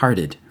were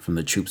parted from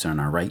the troops on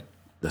our right,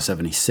 the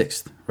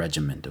 76th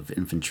Regiment of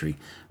Infantry,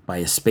 by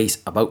a space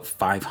about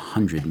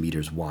 500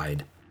 meters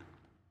wide.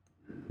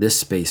 This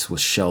space was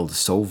shelled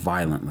so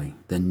violently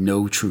that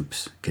no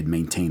troops could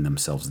maintain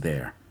themselves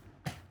there.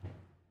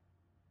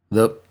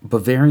 The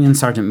Bavarian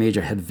sergeant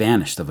major had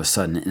vanished of a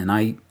sudden, and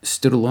I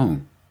stood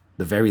alone,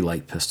 the very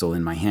light pistol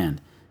in my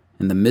hand,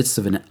 in the midst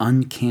of an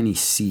uncanny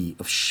sea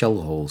of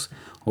shell holes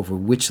over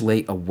which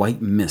lay a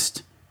white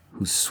mist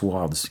whose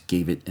swaths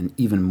gave it an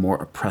even more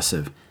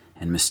oppressive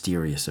and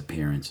mysterious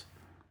appearance.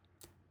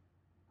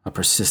 A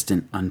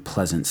persistent,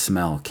 unpleasant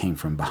smell came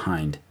from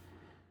behind.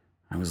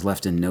 I was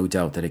left in no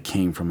doubt that it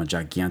came from a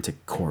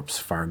gigantic corpse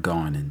far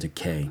gone in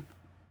decay.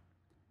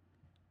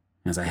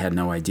 As I had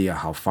no idea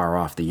how far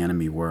off the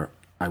enemy were,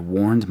 I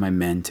warned my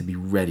men to be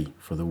ready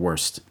for the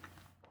worst.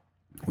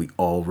 We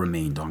all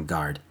remained on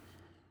guard.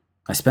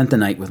 I spent the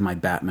night with my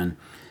batman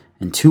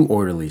and 2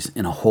 orderlies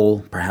in a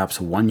hole perhaps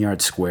 1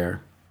 yard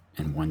square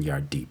and 1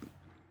 yard deep.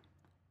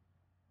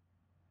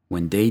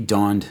 When day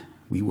dawned,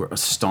 we were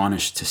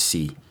astonished to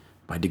see,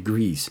 by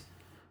degrees,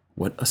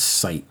 what a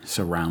sight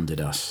surrounded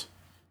us.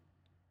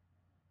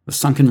 The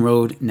sunken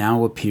road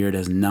now appeared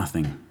as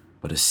nothing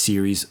but a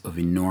series of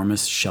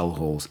enormous shell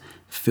holes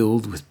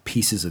filled with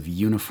pieces of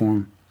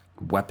uniform,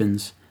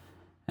 weapons,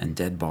 and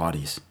dead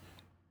bodies.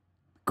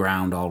 The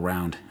ground all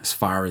round, as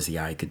far as the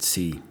eye could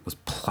see, was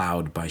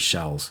plowed by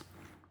shells.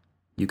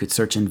 You could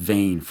search in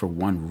vain for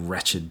one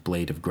wretched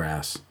blade of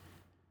grass.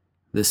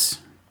 This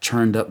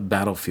churned-up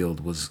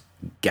battlefield was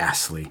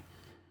ghastly.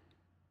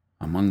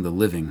 Among the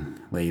living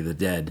lay the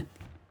dead.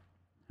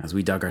 As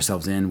we dug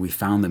ourselves in, we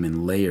found them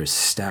in layers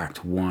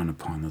stacked one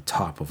upon the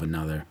top of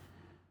another.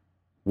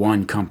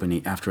 One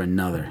company after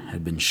another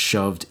had been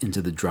shoved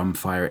into the drum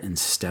fire and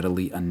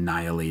steadily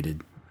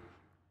annihilated.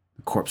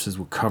 The corpses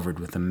were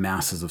covered with the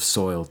masses of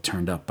soil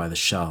turned up by the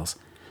shells,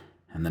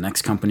 and the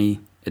next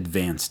company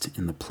advanced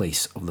in the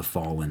place of the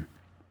fallen.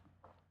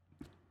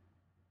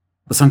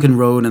 The sunken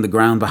road and the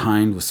ground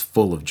behind was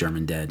full of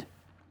German dead,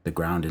 the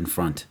ground in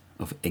front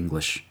of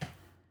English.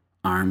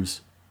 Arms,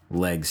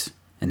 legs,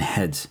 and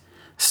heads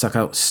stuck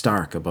out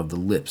stark above the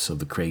lips of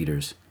the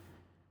craters.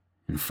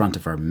 In front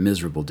of our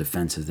miserable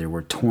defenses there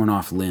were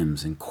torn-off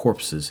limbs and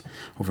corpses,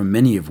 over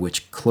many of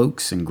which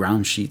cloaks and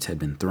ground sheets had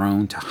been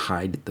thrown to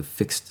hide the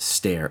fixed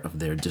stare of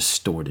their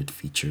distorted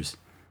features.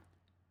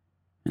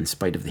 In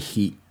spite of the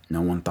heat,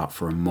 no one thought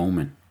for a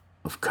moment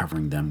of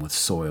covering them with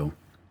soil.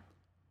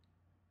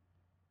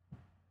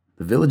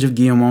 The village of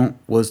Gillymong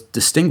was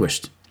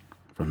distinguished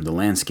from the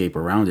landscape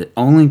around it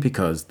only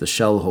because the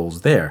shell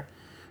holes there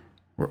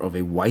were of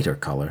a whiter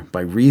color by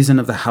reason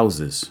of the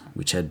houses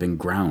which had been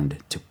ground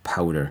to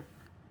powder.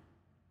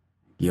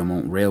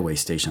 Gillymong railway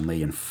station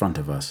lay in front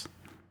of us.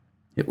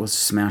 It was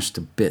smashed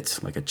to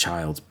bits like a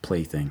child's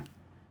plaything.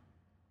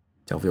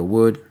 Delville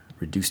Wood,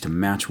 reduced to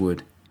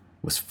matchwood,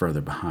 was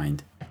further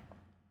behind.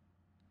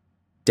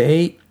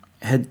 Day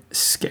had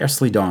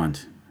scarcely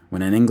dawned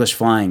when an English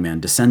flying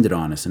man descended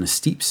on us in a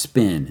steep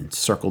spin and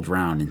circled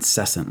round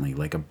incessantly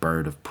like a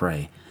bird of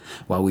prey,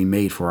 while we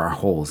made for our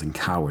holes and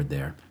cowered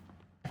there.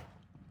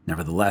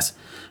 Nevertheless,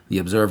 the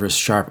observer's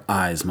sharp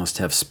eyes must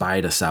have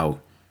spied us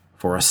out,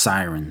 for a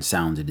siren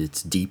sounded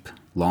its deep,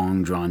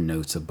 long-drawn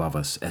notes above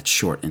us at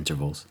short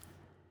intervals.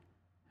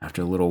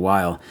 After a little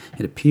while,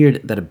 it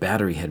appeared that a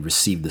battery had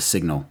received the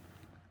signal.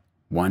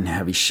 One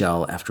heavy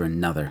shell after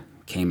another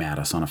came at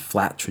us on a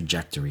flat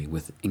trajectory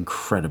with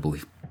incredible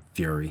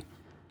fury.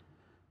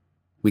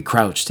 We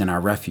crouched in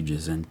our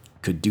refuges and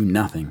could do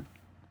nothing.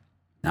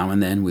 Now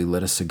and then we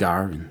lit a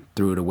cigar and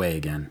threw it away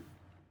again.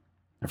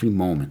 Every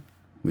moment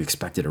we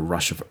expected a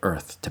rush of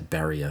earth to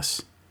bury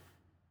us.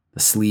 The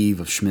sleeve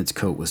of Schmidt's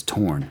coat was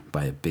torn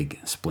by a big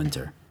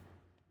splinter.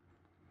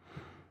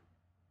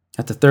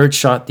 At the third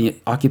shot, the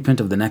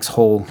occupant of the next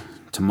hole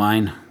to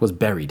mine was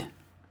buried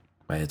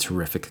by a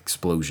terrific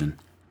explosion.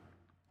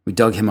 We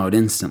dug him out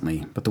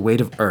instantly, but the weight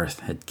of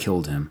earth had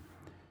killed him.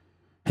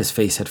 His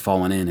face had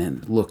fallen in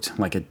and looked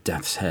like a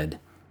death's head.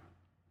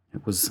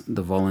 It was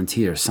the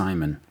volunteer,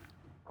 Simon.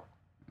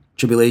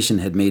 Tribulation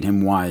had made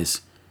him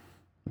wise.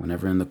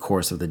 Whenever in the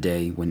course of the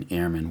day, when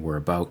airmen were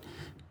about,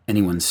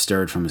 anyone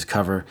stirred from his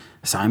cover,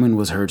 Simon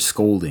was heard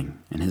scolding,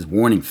 and his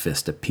warning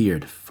fist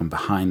appeared from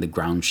behind the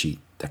ground sheet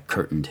that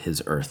curtained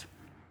his earth.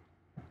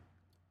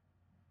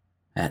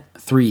 At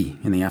 3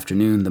 in the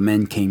afternoon, the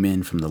men came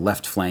in from the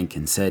left flank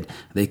and said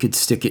they could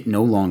stick it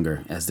no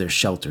longer as their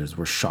shelters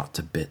were shot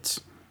to bits.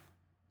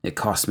 It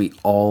cost me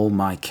all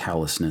my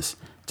callousness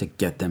to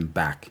get them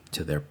back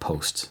to their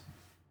posts.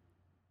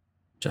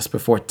 Just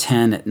before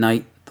 10 at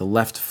night, the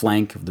left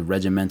flank of the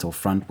regimental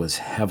front was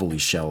heavily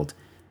shelled,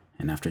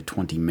 and after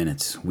 20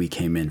 minutes, we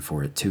came in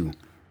for it too.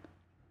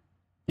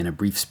 In a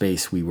brief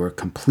space, we were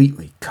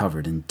completely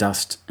covered in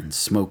dust and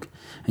smoke,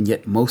 and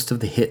yet most of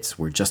the hits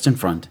were just in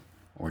front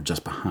or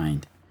just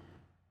behind.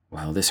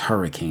 While this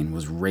hurricane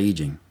was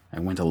raging, I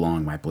went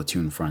along my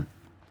platoon front.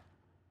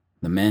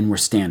 The men were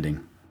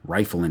standing,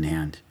 rifle in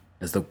hand,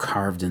 as though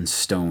carved in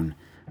stone,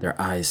 their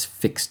eyes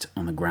fixed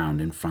on the ground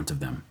in front of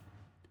them.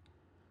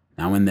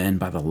 Now and then,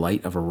 by the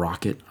light of a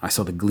rocket, I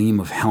saw the gleam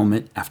of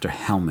helmet after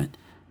helmet,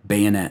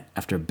 bayonet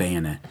after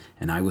bayonet,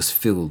 and I was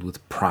filled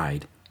with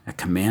pride at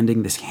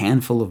commanding this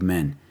handful of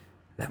men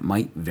that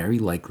might very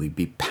likely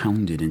be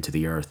pounded into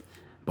the earth,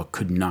 but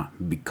could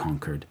not be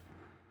conquered.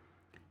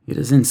 It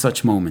is in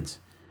such moments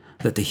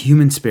that the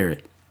human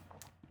spirit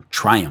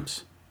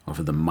triumphs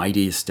over the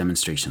mightiest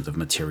demonstrations of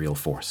material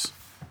force.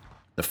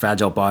 The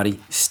fragile body,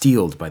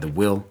 steeled by the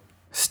will,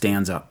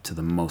 stands up to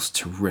the most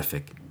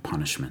terrific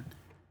punishment.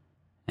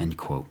 End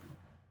quote.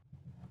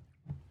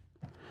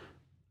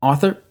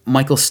 Author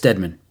Michael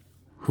Steadman,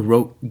 who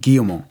wrote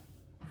Gillymong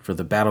for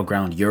the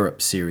Battleground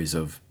Europe series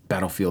of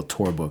Battlefield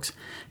Tour books,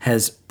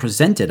 has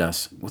presented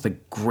us with a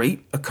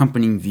great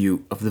accompanying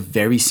view of the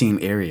very same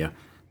area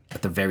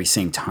at the very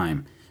same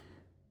time.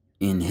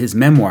 In his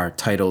memoir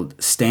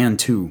titled Stand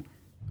To,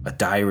 A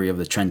Diary of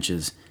the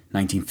Trenches,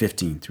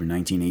 1915 through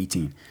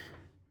 1918,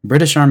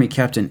 British Army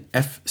Captain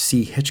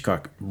F.C.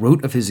 Hitchcock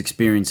wrote of his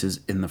experiences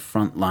in the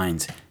front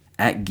lines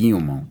at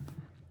Gillymong,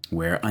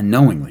 where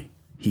unknowingly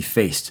he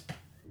faced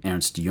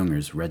Ernst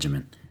Junger's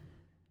regiment.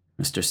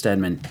 Mr.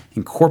 Steadman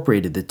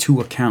incorporated the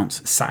two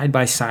accounts side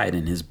by side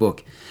in his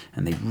book,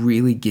 and they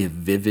really give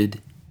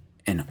vivid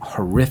and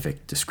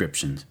horrific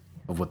descriptions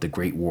of what the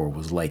Great War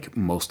was like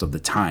most of the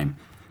time,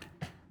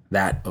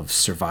 that of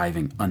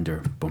surviving under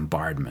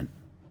bombardment.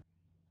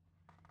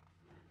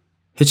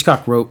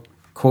 Hitchcock wrote,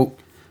 quote,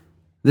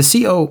 "The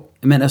CO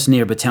met us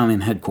near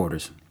battalion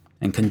headquarters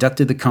and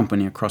conducted the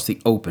company across the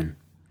open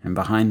and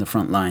behind the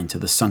front line to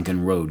the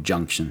sunken road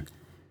junction.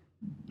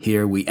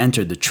 Here we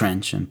entered the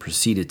trench and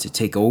proceeded to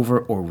take over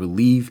or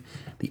relieve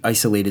the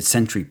isolated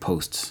sentry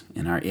posts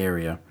in our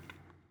area.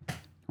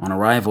 On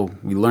arrival,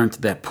 we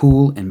learnt that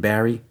Poole and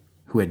Barry,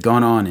 who had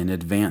gone on in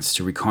advance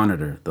to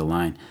reconnoiter the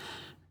line,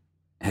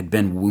 had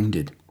been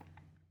wounded.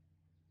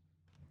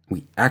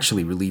 We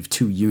actually relieved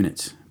 2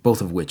 units,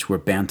 both of which were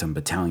Bantam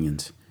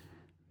battalions,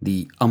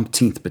 the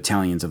umpteenth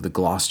battalions of the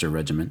Gloucester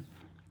Regiment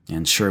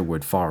and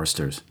Sherwood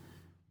Foresters.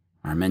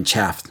 Our men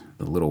chaffed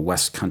the little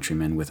West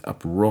Countrymen with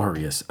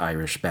uproarious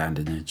Irish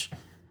badinage.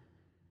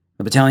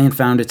 The battalion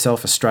found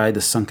itself astride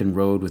the sunken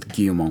road with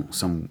Gillymong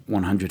some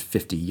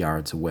 150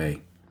 yards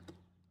away.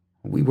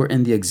 We were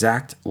in the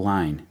exact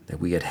line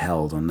that we had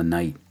held on the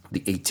night of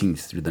the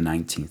 18th through the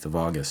 19th of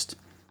August.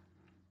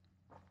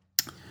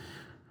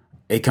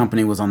 A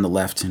Company was on the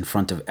left in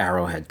front of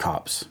Arrowhead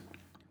Copse.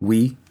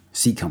 We,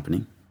 C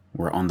Company,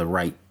 were on the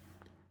right.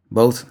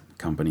 Both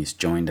companies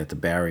joined at the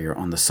barrier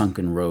on the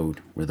sunken road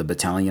where the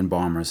battalion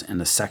bombers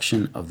and a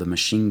section of the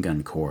machine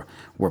gun corps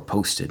were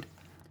posted.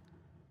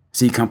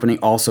 C Company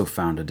also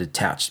found a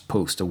detached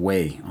post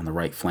away on the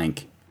right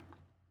flank.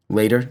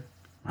 Later,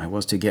 I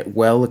was to get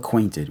well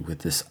acquainted with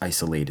this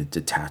isolated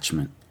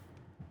detachment.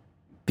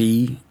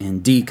 B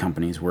and D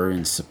companies were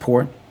in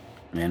support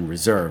and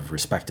reserve,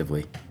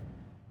 respectively.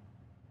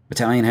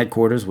 Battalion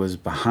headquarters was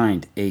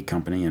behind A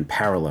Company and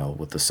parallel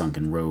with the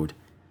sunken road.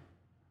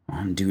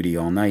 On duty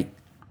all night,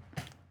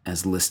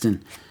 as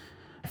Liston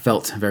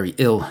felt very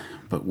ill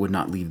but would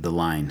not leave the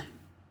line.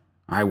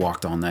 I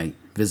walked all night,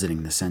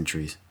 visiting the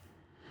sentries.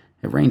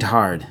 It rained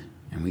hard,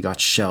 and we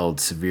got shelled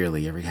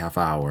severely every half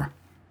hour.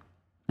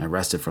 I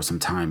rested for some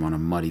time on a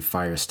muddy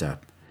fire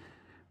step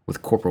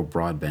with Corporal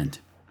Broadbent.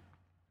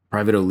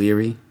 Private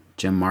O'Leary,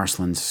 Jim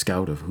Marsland's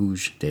scout of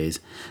Hooge days,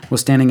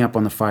 was standing up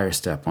on the fire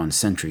step on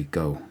sentry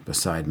go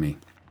beside me.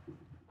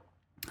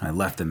 I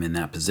left him in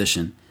that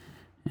position,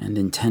 and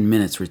in 10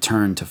 minutes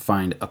returned to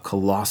find a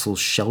colossal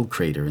shell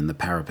crater in the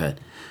parapet,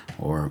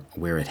 or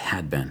where it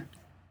had been.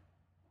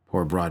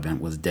 Poor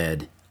Broadbent was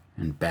dead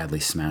and badly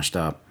smashed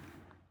up,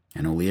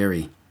 and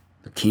O'Leary,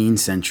 the keen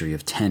sentry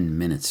of 10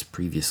 minutes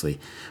previously,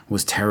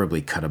 was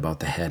terribly cut about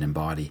the head and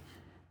body,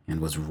 and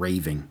was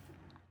raving.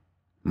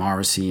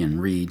 Morrissey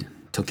and Reed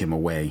took him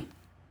away.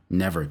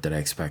 Never did I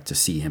expect to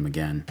see him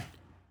again.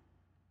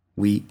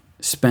 We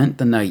spent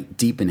the night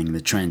deepening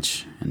the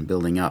trench and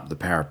building up the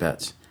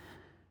parapets.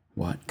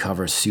 What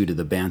cover suited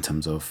the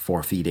Bantams of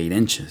 4 feet 8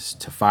 inches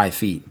to 5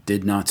 feet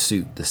did not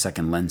suit the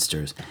 2nd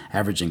Leinsters,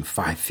 averaging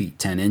 5 feet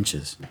 10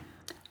 inches.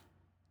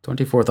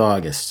 24th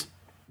August.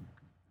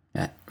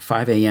 At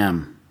 5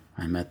 a.m.,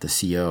 I met the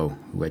CO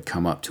who had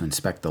come up to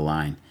inspect the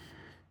line.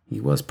 He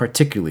was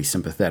particularly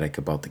sympathetic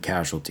about the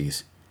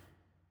casualties.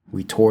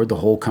 We toured the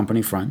whole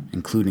company front,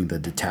 including the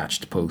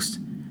detached post.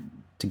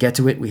 To get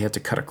to it, we had to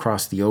cut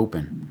across the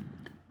open.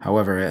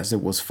 However, as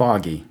it was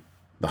foggy,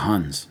 the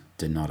Huns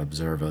did not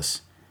observe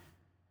us.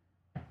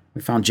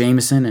 We found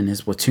Jameson and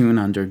his platoon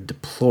under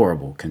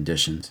deplorable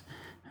conditions,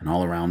 and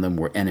all around them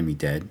were enemy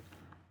dead,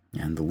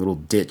 and the little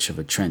ditch of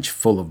a trench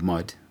full of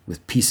mud,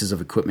 with pieces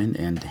of equipment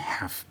and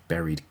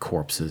half-buried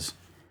corpses.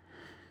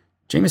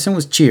 Jameson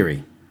was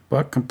cheery,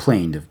 but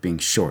complained of being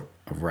short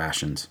of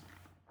rations.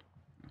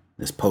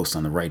 This post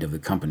on the right of the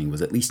company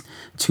was at least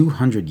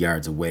 200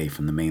 yards away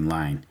from the main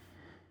line.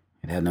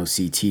 It had no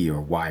CT or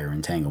wire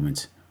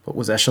entanglements, but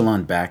was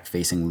echeloned back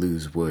facing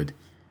Lewes Wood.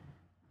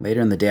 Later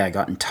in the day, I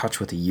got in touch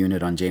with a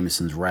unit on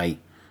Jameson's right.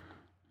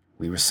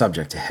 We were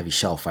subject to heavy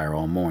shell fire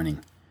all morning.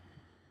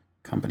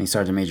 Company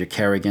Sergeant Major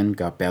Kerrigan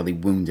got badly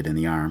wounded in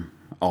the arm,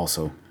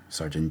 also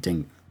Sergeant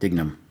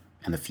Dignam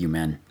and a few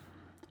men.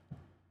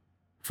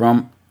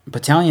 From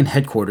battalion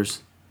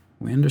headquarters,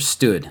 we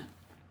understood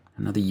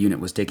another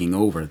unit was taking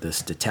over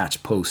this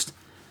detached post.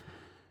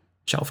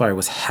 Shellfire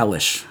was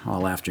hellish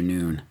all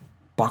afternoon.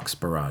 Box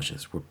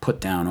barrages were put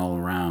down all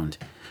around,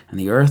 and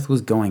the earth was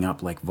going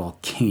up like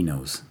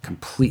volcanoes,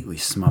 completely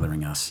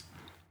smothering us.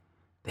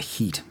 The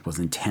heat was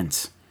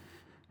intense,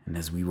 and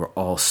as we were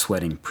all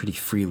sweating pretty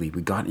freely,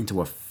 we got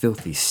into a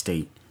filthy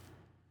state.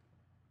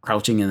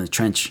 Crouching in the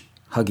trench,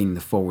 hugging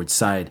the forward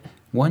side,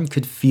 one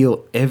could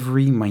feel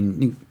every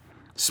minute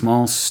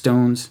small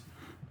stones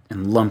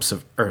and lumps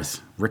of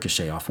earth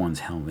ricochet off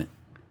one's helmet.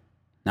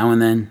 Now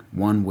and then,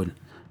 one would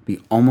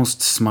be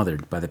almost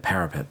smothered by the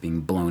parapet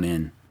being blown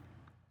in.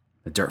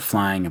 The dirt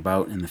flying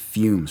about and the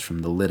fumes from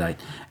the lyddite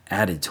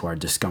added to our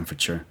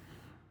discomfiture.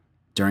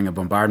 During a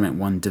bombardment,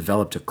 one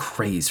developed a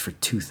craze for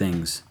two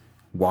things: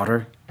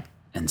 water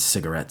and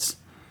cigarettes.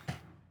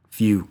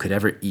 Few could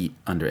ever eat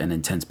under an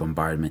intense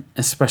bombardment,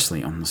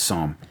 especially on the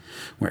Somme,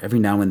 where every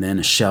now and then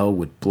a shell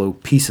would blow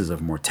pieces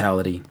of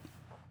mortality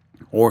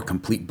or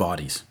complete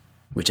bodies,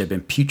 which had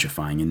been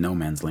putrefying in no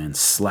man's land,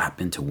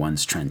 slap into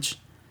one's trench.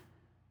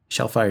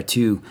 Shellfire,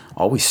 too,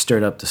 always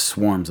stirred up the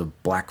swarms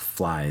of black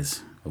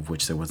flies, of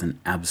which there was an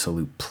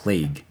absolute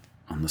plague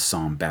on the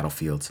Somme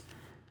battlefields.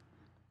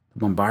 The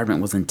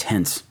bombardment was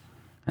intense.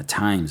 At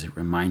times, it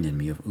reminded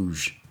me of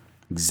Ooge,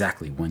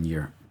 exactly 1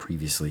 year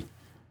previously.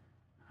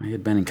 I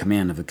had been in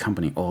command of the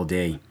company all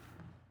day,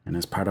 and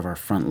as part of our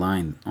front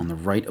line on the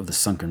right of the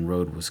sunken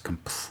road was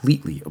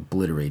completely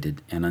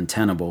obliterated and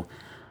untenable,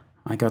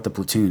 I got the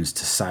platoons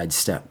to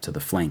sidestep to the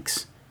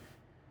flanks.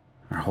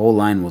 Our whole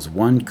line was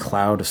one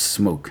cloud of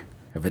smoke.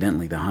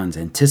 Evidently, the Huns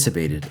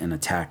anticipated an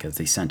attack as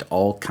they sent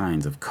all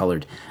kinds of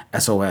colored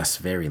SOS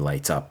Very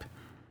lights up.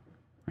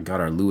 I got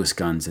our Lewis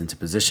guns into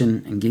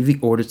position and gave the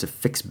order to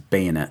fix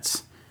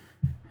bayonets.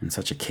 In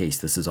such a case,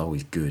 this is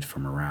always good for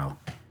morale.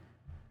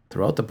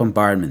 Throughout the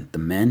bombardment, the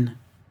men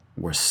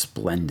were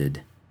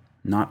splendid.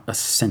 Not a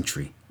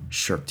sentry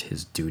shirked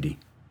his duty."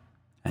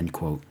 End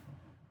quote.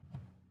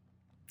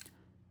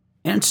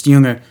 Ernst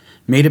Junger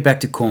made it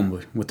back to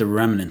Comble with the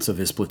remnants of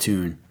his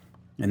platoon,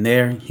 and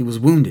there he was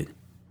wounded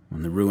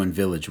when the ruined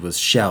village was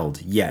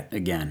shelled yet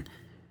again.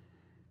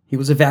 He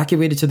was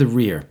evacuated to the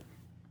rear,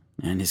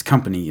 and his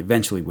company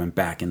eventually went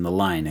back in the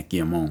line at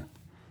Gillymong.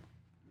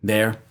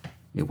 There,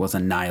 it was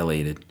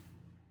annihilated.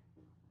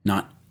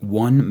 Not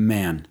one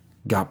man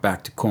got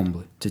back to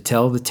Comble to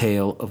tell the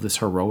tale of this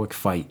heroic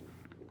fight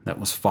that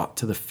was fought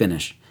to the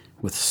finish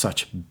with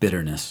such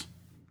bitterness,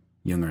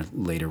 Junger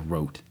later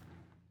wrote.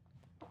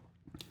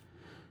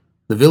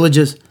 The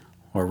villages,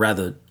 or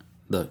rather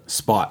the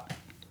spot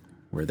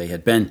where they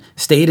had been,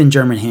 stayed in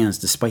German hands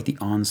despite the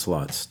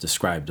onslaughts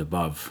described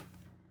above.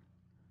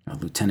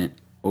 Lieutenant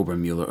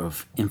Obermuller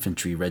of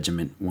Infantry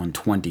Regiment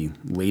 120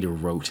 later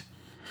wrote,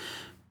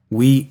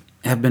 "We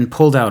have been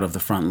pulled out of the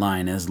front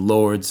line as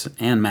lords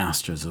and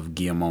masters of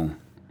Gillymong.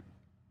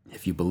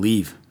 If you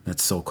believe that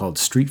so-called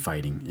street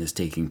fighting is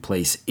taking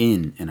place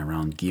in and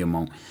around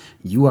Gillymong,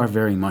 you are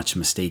very much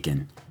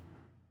mistaken.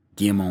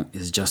 Gillymong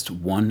is just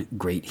one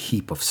great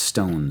heap of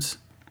stones.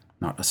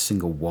 Not a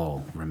single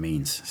wall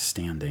remains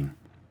standing."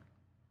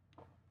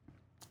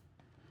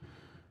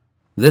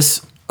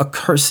 This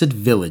accursed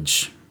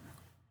village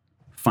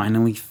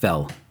finally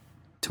fell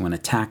to an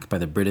attack by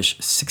the British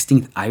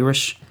 16th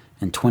Irish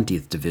and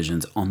 20th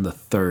Divisions on the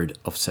 3rd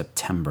of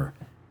September.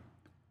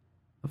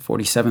 The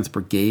 47th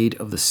Brigade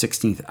of the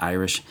 16th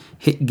Irish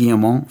hit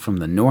Gillymong from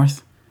the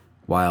north,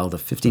 while the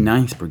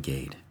 59th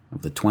Brigade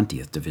of the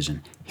 20th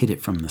Division hit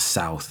it from the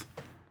south.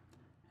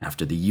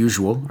 After the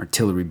usual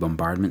artillery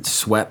bombardment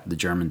swept the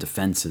German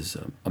defenses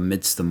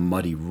amidst the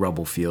muddy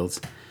rubble fields,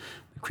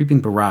 the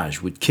creeping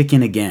barrage would kick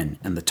in again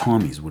and the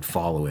Tommies would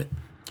follow it.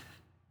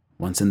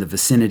 Once in the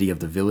vicinity of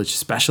the village,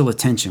 special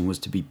attention was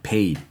to be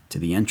paid to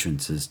the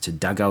entrances to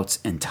dugouts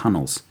and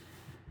tunnels,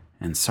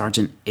 and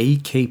Sergeant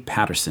A.K.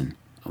 Patterson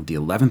of the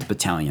 11th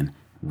Battalion,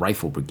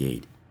 Rifle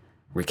Brigade,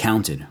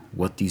 recounted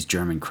what these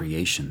German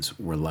creations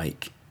were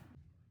like.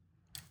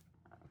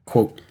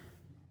 Quote,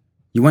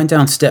 "You went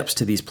down steps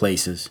to these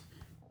places,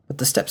 but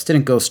the steps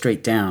didn't go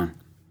straight down.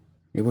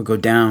 They would go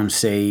down,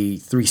 say,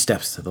 3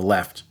 steps to the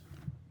left,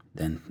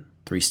 then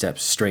 3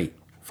 steps straight,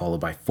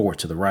 followed by 4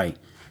 to the right,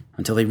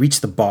 until they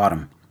reached the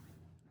bottom,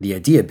 the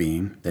idea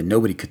being that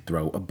nobody could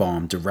throw a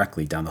bomb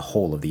directly down the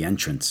hole of the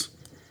entrance.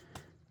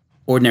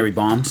 Ordinary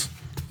bombs,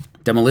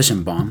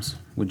 demolition bombs,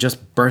 would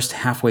just burst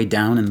halfway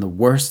down, and the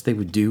worst they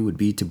would do would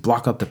be to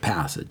block up the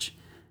passage,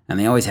 and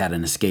they always had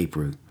an escape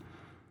route.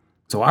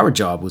 So our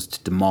job was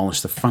to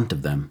demolish the front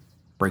of them,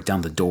 break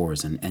down the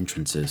doors and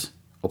entrances,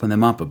 open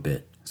them up a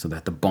bit so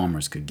that the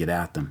bombers could get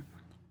at them.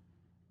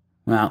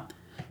 Well,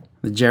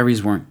 the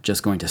Jerrys weren't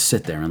just going to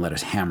sit there and let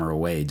us hammer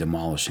away,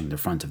 demolishing the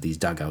front of these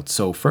dugouts.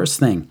 So first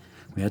thing,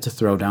 we had to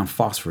throw down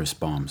phosphorus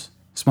bombs,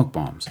 smoke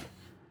bombs.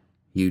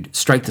 You'd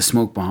strike the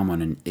smoke bomb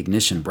on an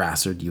ignition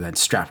brassard you had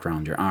strapped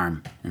around your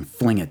arm and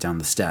fling it down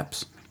the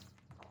steps.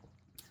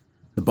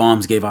 The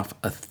bombs gave off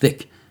a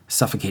thick,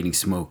 suffocating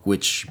smoke,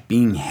 which,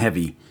 being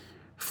heavy,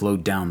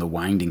 flowed down the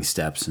winding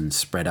steps and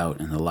spread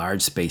out in the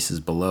large spaces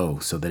below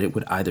so that it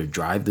would either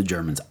drive the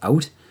Germans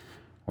out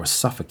or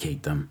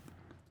suffocate them.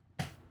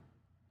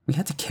 We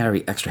had to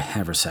carry extra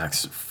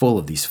haversacks full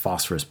of these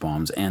phosphorus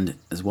bombs, and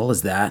as well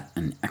as that,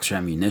 and extra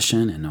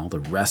ammunition and all the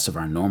rest of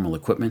our normal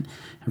equipment,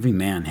 every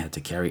man had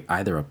to carry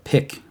either a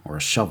pick or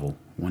a shovel,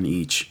 one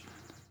each.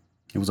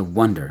 It was a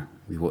wonder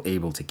we were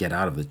able to get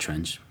out of the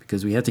trench,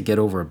 because we had to get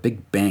over a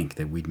big bank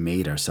that we'd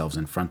made ourselves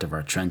in front of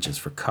our trenches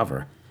for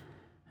cover,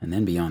 and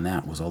then beyond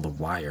that was all the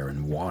wire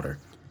and water.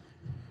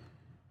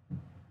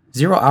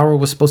 0 hour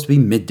was supposed to be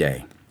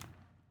midday.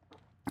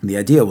 The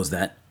idea was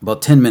that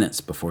about 10 minutes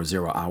before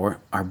 0 hour,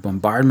 our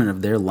bombardment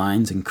of their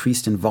lines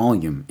increased in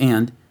volume,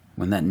 and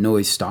when that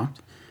noise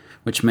stopped,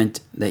 which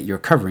meant that your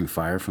covering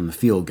fire from the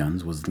field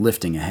guns was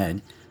lifting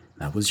ahead,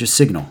 that was your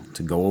signal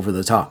to go over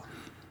the top.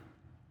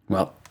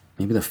 Well,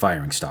 maybe the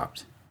firing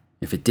stopped.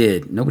 If it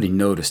did, nobody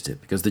noticed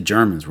it because the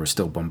Germans were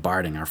still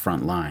bombarding our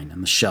front line,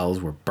 and the shells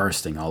were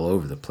bursting all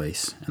over the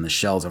place, and the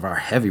shells of our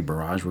heavy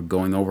barrage were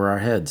going over our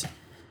heads.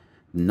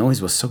 The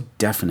noise was so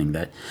deafening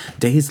that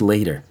days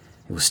later,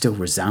 it was still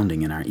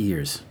resounding in our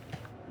ears,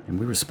 and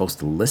we were supposed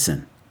to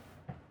listen.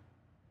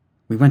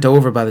 We went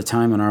over by the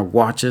time on our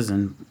watches,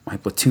 and my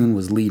platoon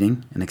was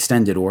leading, in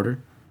extended order,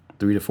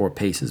 3 to 4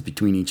 paces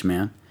between each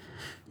man.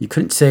 You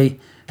couldn't say,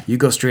 you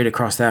go straight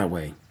across that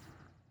way.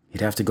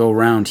 You'd have to go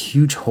around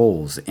huge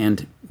holes,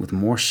 and with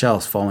more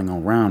shells falling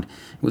all around,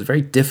 it was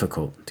very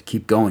difficult to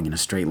keep going in a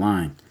straight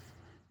line.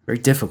 Very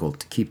difficult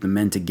to keep the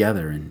men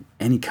together in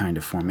any kind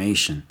of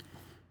formation.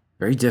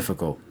 Very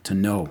difficult to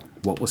know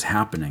what was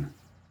happening.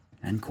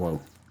 End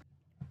quote.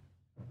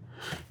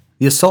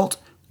 The assault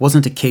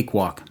wasn't a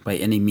cakewalk by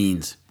any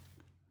means,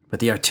 but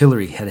the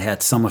artillery had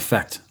had some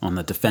effect on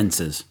the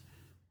defenses.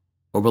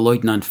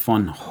 Oberleutnant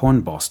von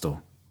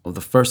Hornbostel of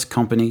the 1st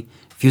Company,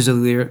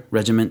 Fusilier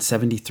Regiment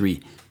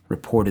 73,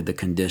 reported the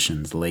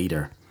conditions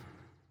later.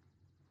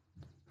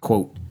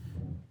 Quote,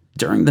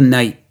 during the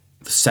night,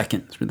 the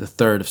 2nd through the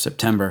 3rd of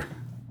September,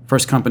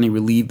 1st Company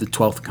relieved the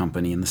 12th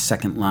Company in the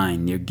 2nd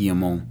line near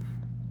Gillymong.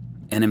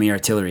 Enemy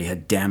artillery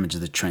had damaged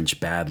the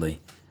trench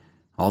badly.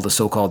 All the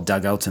so-called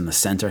dugouts in the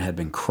center had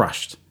been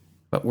crushed,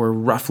 but were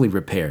roughly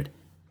repaired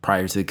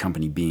prior to the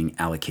company being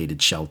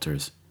allocated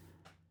shelters.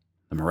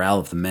 The morale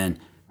of the men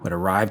who had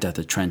arrived at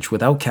the trench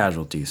without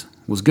casualties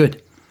was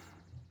good.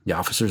 The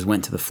officers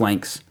went to the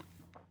flanks.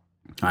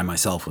 I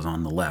myself was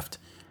on the left.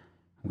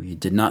 We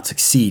did not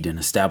succeed in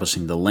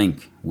establishing the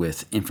link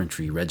with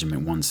Infantry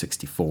Regiment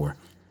 164.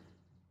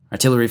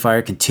 Artillery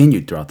fire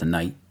continued throughout the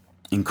night,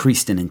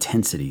 increased in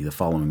intensity the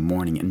following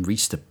morning, and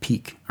reached a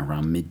peak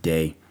around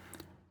midday.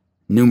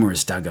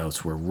 Numerous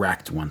dugouts were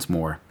wrecked once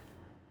more.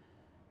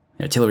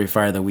 The artillery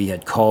fire that we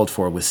had called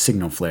for with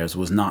signal flares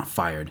was not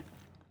fired.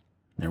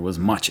 There was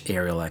much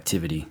aerial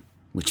activity,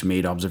 which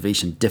made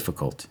observation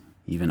difficult,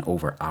 even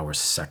over our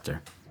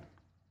sector.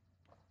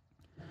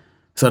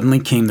 Suddenly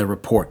came the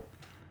report.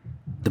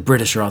 The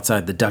British are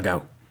outside the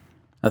dugout.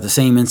 At the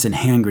same instant,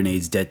 hand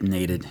grenades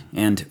detonated,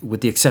 and, with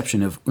the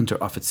exception of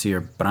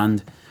Unteroffizier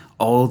Brand,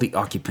 all the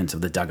occupants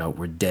of the dugout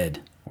were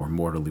dead or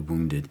mortally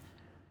wounded.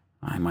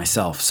 I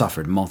myself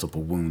suffered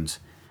multiple wounds.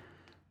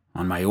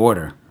 On my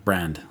order,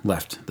 Brand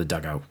left the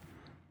dugout.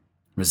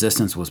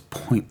 Resistance was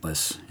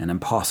pointless and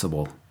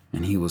impossible,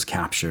 and he was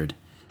captured.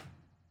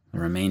 The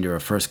remainder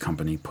of 1st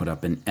Company put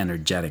up an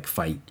energetic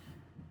fight.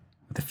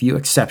 With a few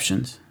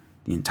exceptions,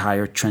 the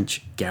entire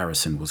trench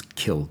garrison was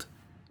killed,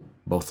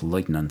 both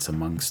lieutenants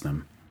amongst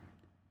them.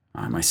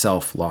 I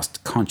myself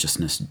lost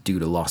consciousness due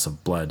to loss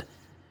of blood.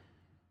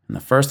 In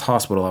the first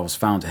hospital, I was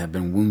found to have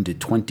been wounded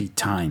 20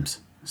 times.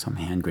 Some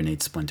hand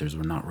grenade splinters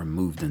were not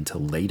removed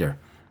until later.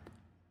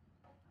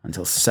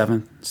 Until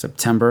 7th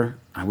September,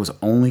 I was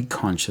only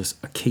conscious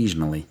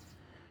occasionally.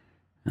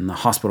 In the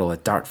hospital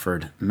at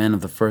Dartford, men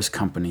of the 1st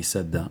Company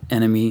said the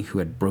enemy who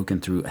had broken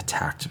through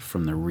attacked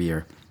from the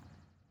rear.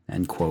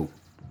 End quote.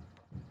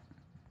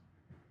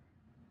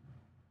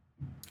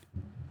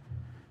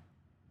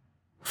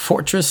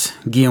 Fortress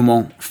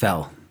Gillymong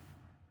fell,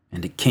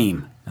 and it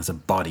came as a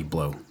body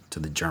blow to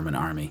the German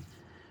army.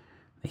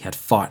 They had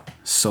fought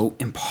so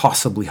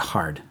impossibly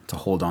hard to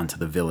hold on to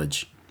the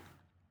village.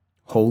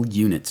 Whole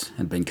units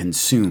had been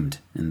consumed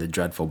in the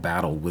dreadful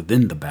battle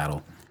within the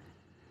battle.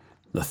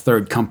 The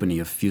 3rd Company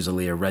of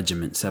Fusilier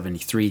Regiment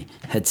 73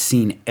 had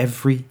seen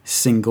every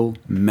single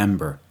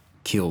member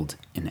killed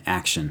in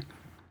action.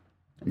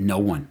 No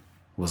one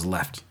was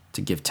left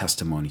to give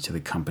testimony to the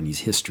company's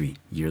history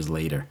years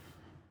later.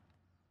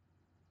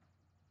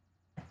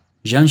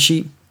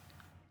 Ginchy,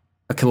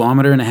 a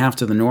kilometer and a half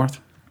to the north,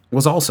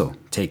 was also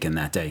taken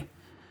that day.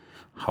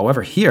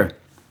 However, here,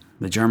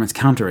 the Germans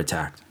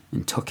counterattacked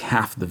and took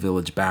half the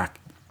village back.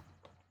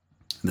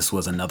 This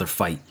was another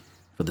fight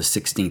for the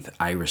 16th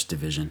Irish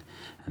Division,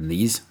 and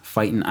these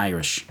fighting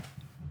Irish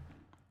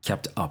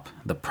kept up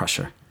the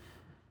pressure.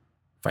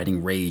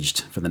 Fighting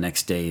raged for the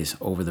next days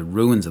over the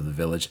ruins of the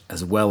village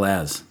as well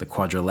as the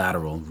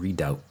quadrilateral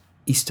redoubt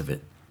east of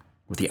it,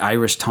 with the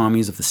Irish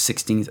Tommies of the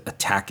 16th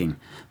attacking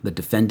the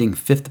defending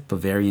 5th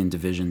Bavarian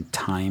Division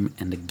time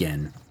and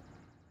again.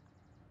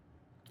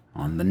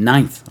 On the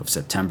 9th of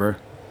September,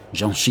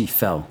 Ginchy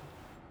fell.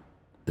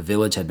 The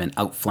village had been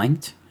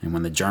outflanked, and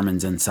when the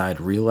Germans inside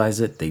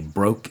realized it, they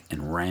broke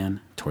and ran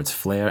towards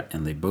Flers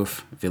and Les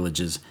Boeufs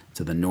villages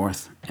to the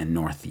north and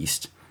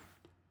northeast.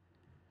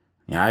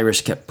 The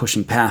Irish kept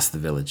pushing past the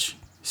village,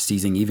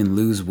 seizing even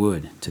Lewes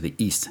Wood to the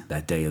east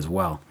that day as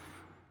well.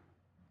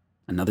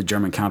 Another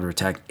German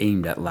counterattack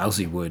aimed at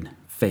Lousy Wood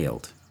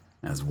failed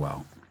as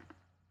well.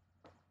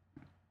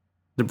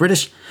 The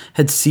British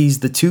had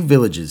seized the two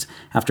villages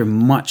after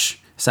much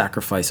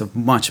sacrifice of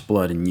much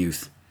blood and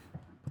youth,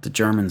 but the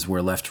Germans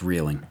were left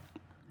reeling.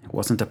 It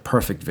wasn't a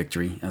perfect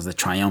victory, as the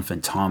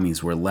triumphant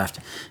Tommies were left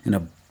in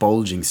a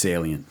bulging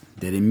salient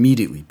that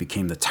immediately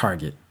became the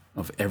target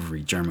of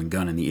every German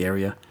gun in the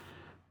area,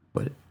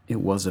 but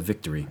it was a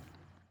victory.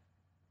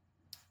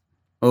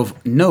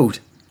 Of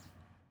note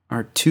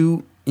are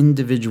two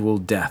individual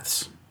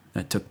deaths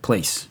that took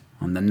place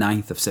on the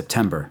 9th of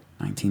September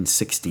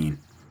 1916.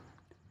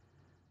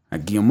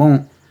 At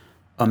Gillymong,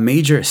 a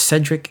Major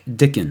Cedric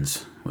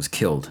Dickens was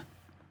killed.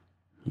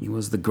 He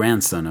was the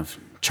grandson of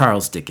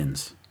Charles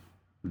Dickens,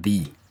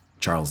 the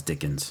Charles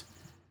Dickens.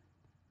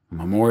 A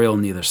memorial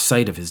near the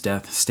site of his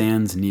death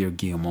stands near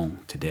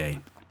Gillymong today.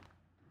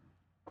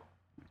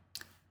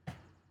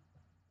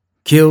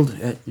 Killed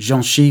at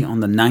Ginchy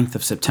on the 9th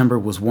of September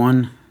was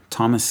one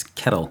Thomas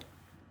Kettle,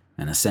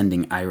 an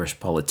ascending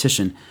Irish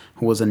politician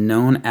who was a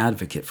known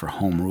advocate for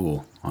home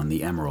rule on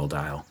the Emerald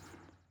Isle.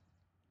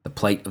 The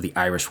plight of the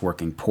Irish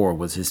working poor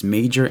was his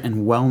major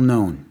and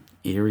well-known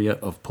area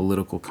of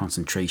political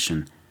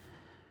concentration.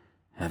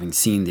 Having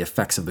seen the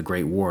effects of the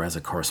Great War as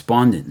a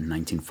correspondent in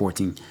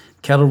 1914,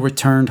 Kettle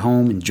returned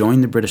home and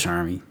joined the British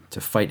Army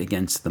to fight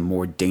against the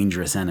more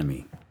dangerous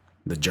enemy,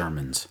 the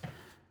Germans.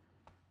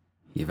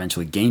 He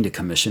eventually gained a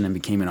commission and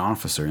became an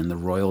officer in the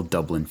Royal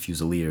Dublin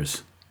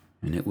Fusiliers,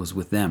 and it was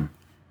with them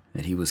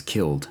that he was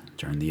killed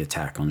during the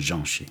attack on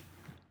Ginchy.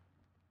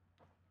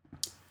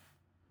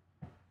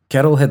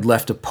 Kettle had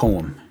left a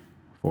poem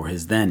for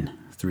his then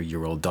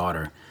 3-year-old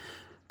daughter,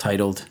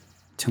 titled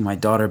 "To My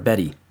Daughter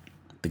Betty,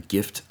 the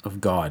Gift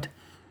of God,"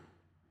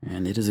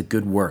 and it is a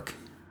good work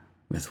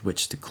with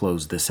which to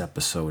close this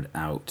episode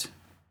out.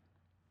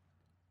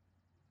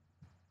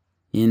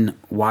 In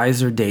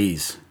wiser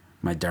days,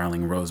 my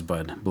darling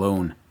rosebud,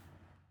 blown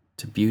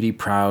to beauty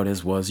proud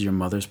as was your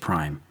mother's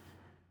prime,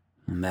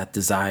 in that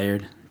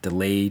desired,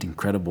 delayed,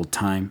 incredible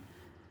time,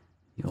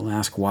 you'll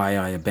ask why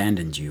I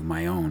abandoned you,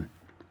 my own,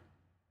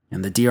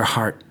 and the dear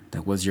heart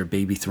that was your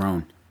baby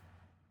thrown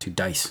to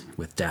dice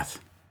with death.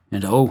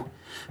 And oh,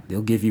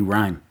 they'll give you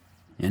rhyme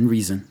and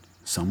reason.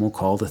 Some will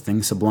call the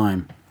thing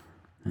sublime,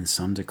 and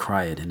some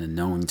decry it in a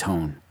knowing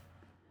tone.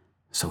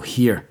 So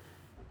here,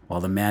 while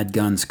the mad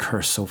guns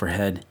curse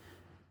overhead,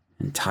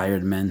 and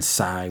tired men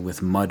sigh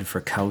with mud for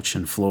couch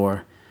and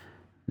floor,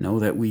 know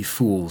that we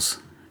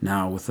fools,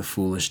 now with the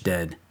foolish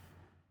dead,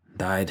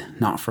 died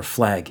not for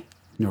flag,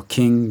 nor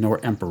king, nor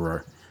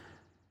emperor,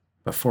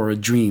 but for a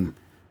dream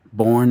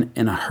born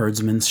in a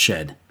herdsman's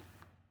shed,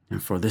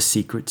 and for the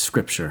secret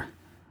scripture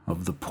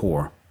of the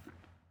poor.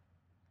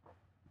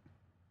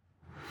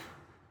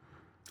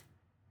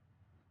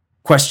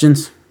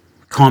 Questions,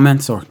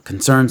 comments, or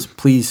concerns,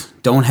 please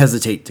don't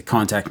hesitate to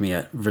contact me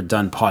at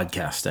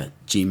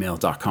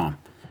verdunpodcast@gmail.com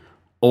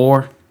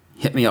or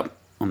hit me up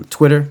on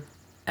Twitter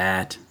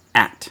at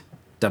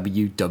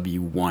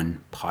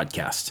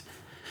WW1podcast.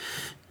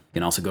 You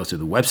can also go to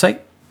the website,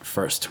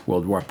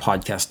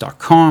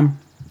 firstworldwarpodcast.com,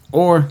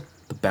 or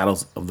the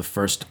Battles of the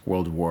First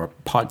World War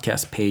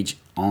podcast page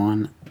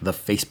on the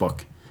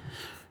Facebook.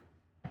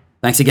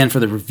 Thanks again for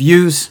the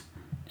reviews,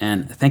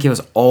 and thank you as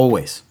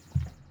always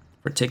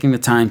for taking the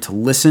time to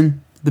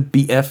listen to the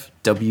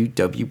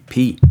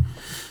BFWWP.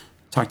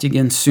 Talk to you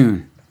again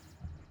soon.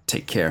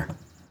 Take care.